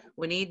buildings.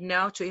 We need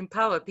now to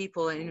empower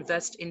people and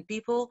invest in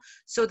people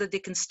so that they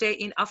can stay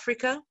in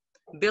Africa,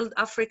 build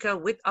Africa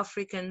with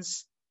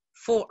Africans,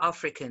 for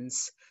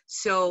Africans.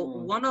 So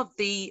one of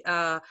the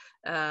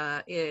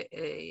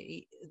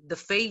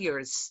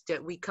failures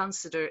that we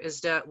consider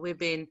is that we've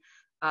been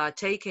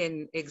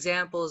taking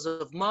examples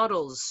of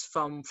models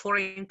from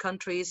foreign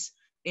countries,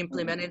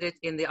 implemented it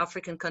in the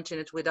African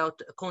continent without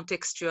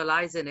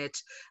contextualizing it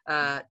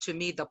to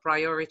meet the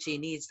priority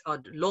needs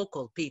of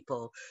local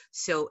people.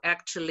 So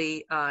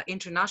actually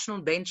international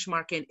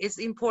benchmarking is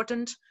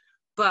important,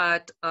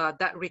 but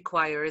that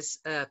requires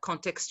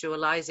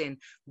contextualizing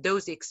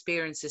those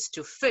experiences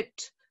to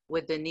fit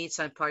with the needs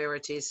and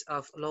priorities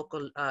of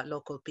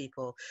local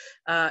people.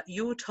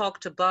 You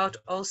talked about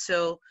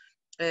also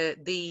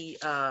the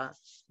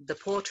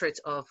portrait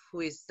of who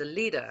is the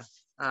leader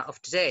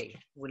of today,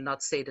 will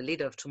not say the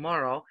leader of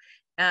tomorrow.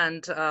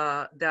 And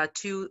there are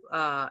two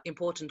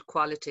important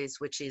qualities,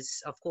 which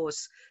is, of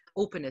course,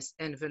 openness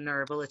and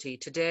vulnerability.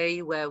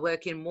 Today, we're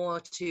working more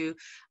to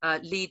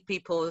lead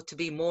people to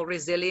be more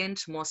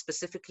resilient, more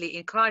specifically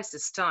in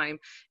crisis time.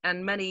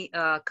 And many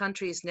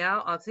countries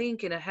now are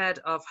thinking ahead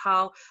of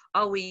how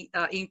are we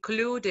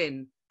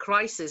including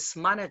crisis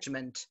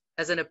management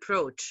as an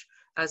approach,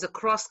 as a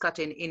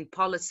cross-cutting in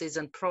policies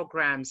and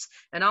programs,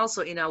 and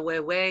also in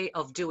our way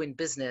of doing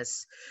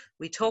business.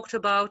 We talked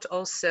about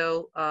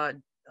also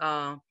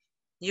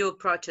new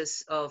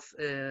approaches of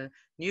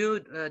new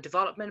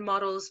development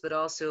models, but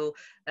also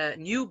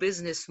new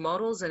business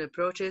models and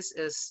approaches,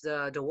 as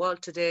the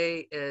world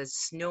today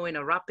is knowing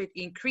a rapid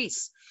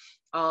increase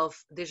of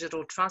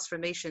digital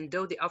transformation,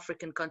 though the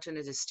African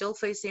continent is still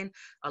facing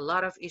a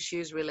lot of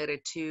issues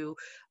related to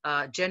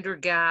gender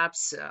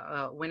gaps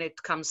when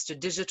it comes to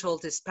digital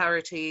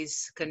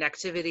disparities,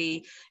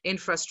 connectivity,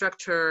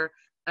 infrastructure,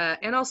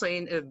 and also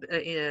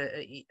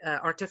in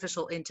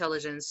artificial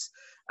intelligence.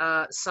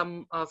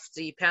 Some of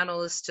the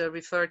panelists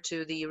refer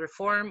to the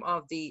reform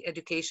of the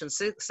education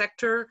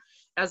sector,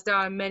 as there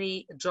are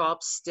many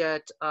jobs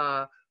that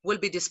will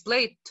be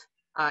displaced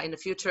in the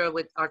future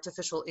with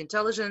artificial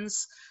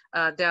intelligence.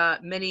 There are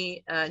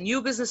many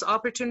new business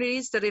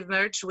opportunities that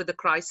emerge with the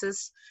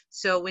crisis.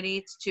 So we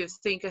need to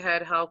think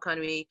ahead, how can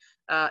we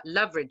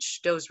leverage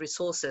those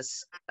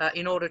resources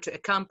in order to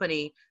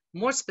accompany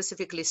more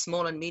specifically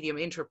small and medium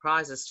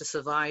enterprises to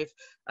survive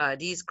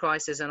these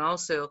crises, and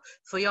also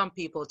for young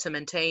people to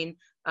maintain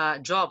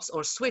jobs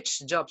or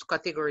switch jobs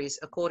categories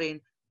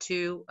according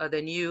to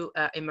the new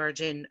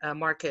emerging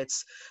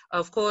markets.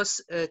 Of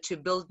course, to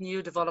build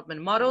new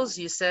development models,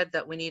 you said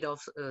that we need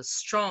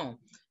strong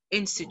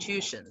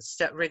institutions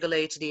that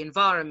regulate the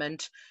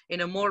environment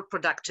in a more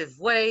productive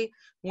way.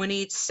 We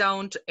need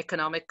sound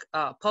economic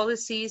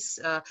policies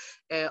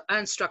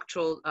and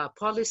structural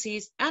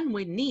policies, and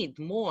we need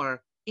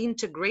more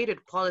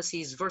integrated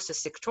policies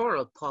versus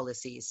sectoral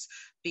policies,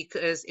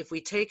 because if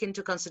we take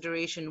into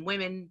consideration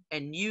women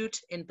and youth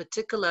in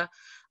particular,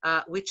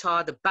 which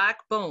are the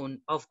backbone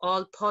of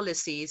all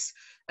policies,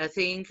 I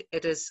think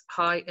it is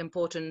high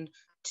important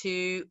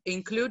to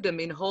include them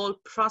in whole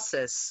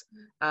process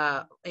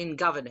in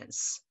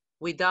governance.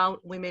 Without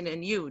women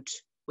and youth,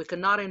 we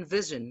cannot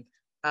envision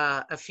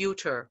a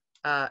future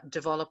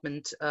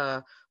development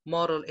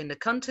model in the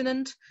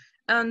continent.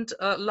 And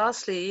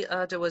lastly,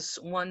 there was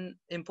one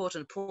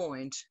important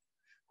point.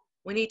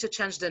 We need to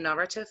change the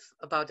narrative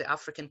about the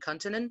African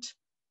continent,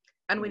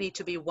 and we need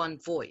to be one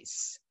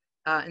voice.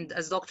 And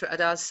as Dr.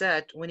 Adal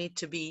said, we need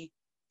to be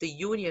the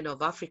union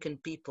of African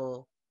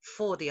people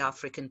for the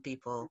African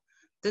people.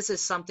 This is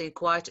something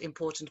quite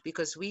important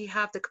because we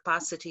have the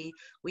capacity,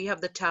 we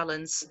have the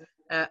talents,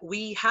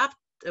 we have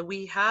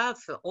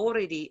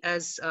already,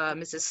 as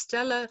Mrs.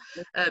 Stella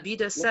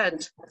Bida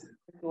said,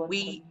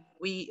 we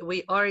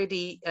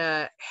already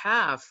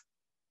have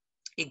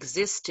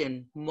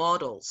existing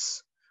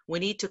models. We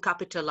need to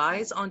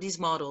capitalize on these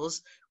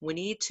models. We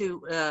need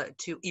to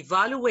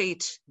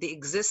evaluate the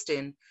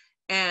existing,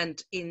 and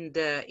in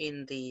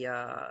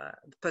the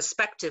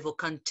perspective of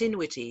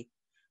continuity,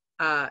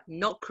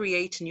 not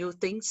create new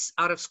things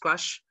out of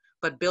scratch,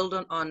 but build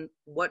on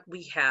what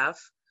we have,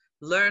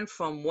 learn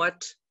from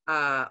what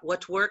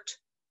worked,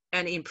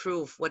 and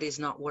improve what is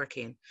not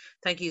working.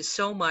 Thank you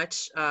so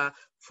much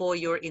for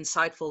your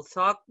insightful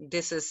talk.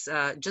 This is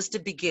just the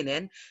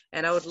beginning,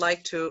 and I would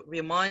like to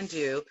remind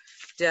you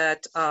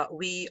that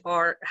we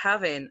are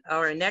having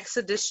our next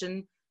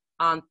edition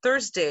on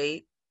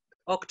Thursday,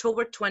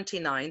 October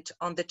 29th,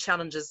 on the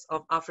challenges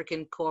of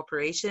African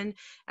cooperation.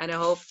 And I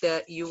hope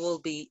that you will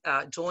be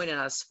joining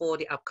us for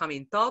the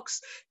upcoming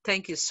talks.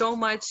 Thank you so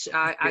much.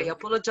 I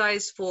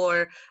apologize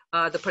for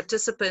the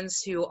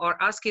participants who are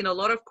asking a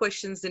lot of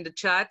questions in the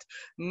chat.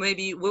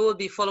 Maybe we will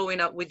be following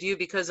up with you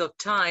because of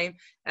time.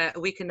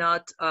 We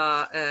cannot,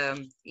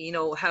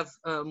 have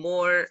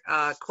more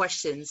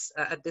questions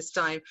at this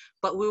time,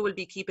 but we will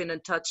be keeping in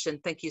touch.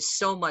 And thank you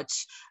so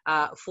much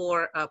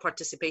for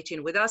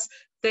participating with us.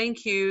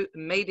 Thank you,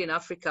 Made in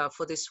Africa,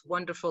 for this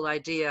wonderful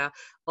idea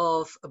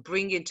of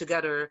bringing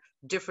together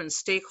different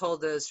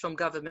stakeholders from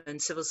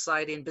government, civil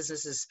society, and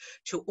businesses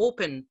to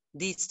open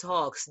these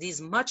talks,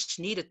 these much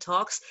needed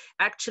talks,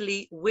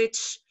 actually,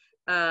 which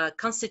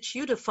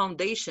constitute a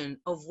foundation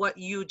of what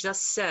you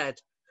just said.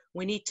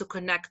 We need to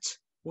connect,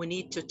 we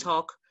need to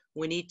talk,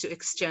 we need to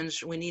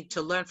exchange, we need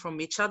to learn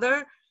from each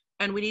other,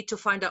 and we need to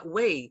find a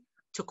way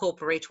to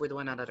cooperate with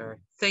one another.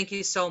 Thank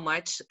you so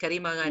much,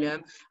 Karima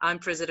Ghanem. I'm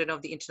president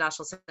of the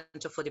International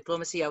Center for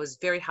Diplomacy. I was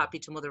very happy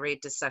to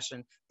moderate this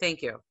session.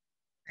 Thank you.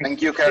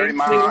 Thank you,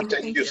 Karima.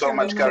 Thank you so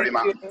much,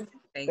 Karima.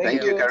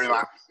 Thank you,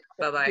 Karima.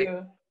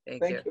 Bye-bye.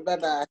 Thank you.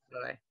 Bye-bye.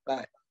 Bye.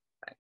 Bye.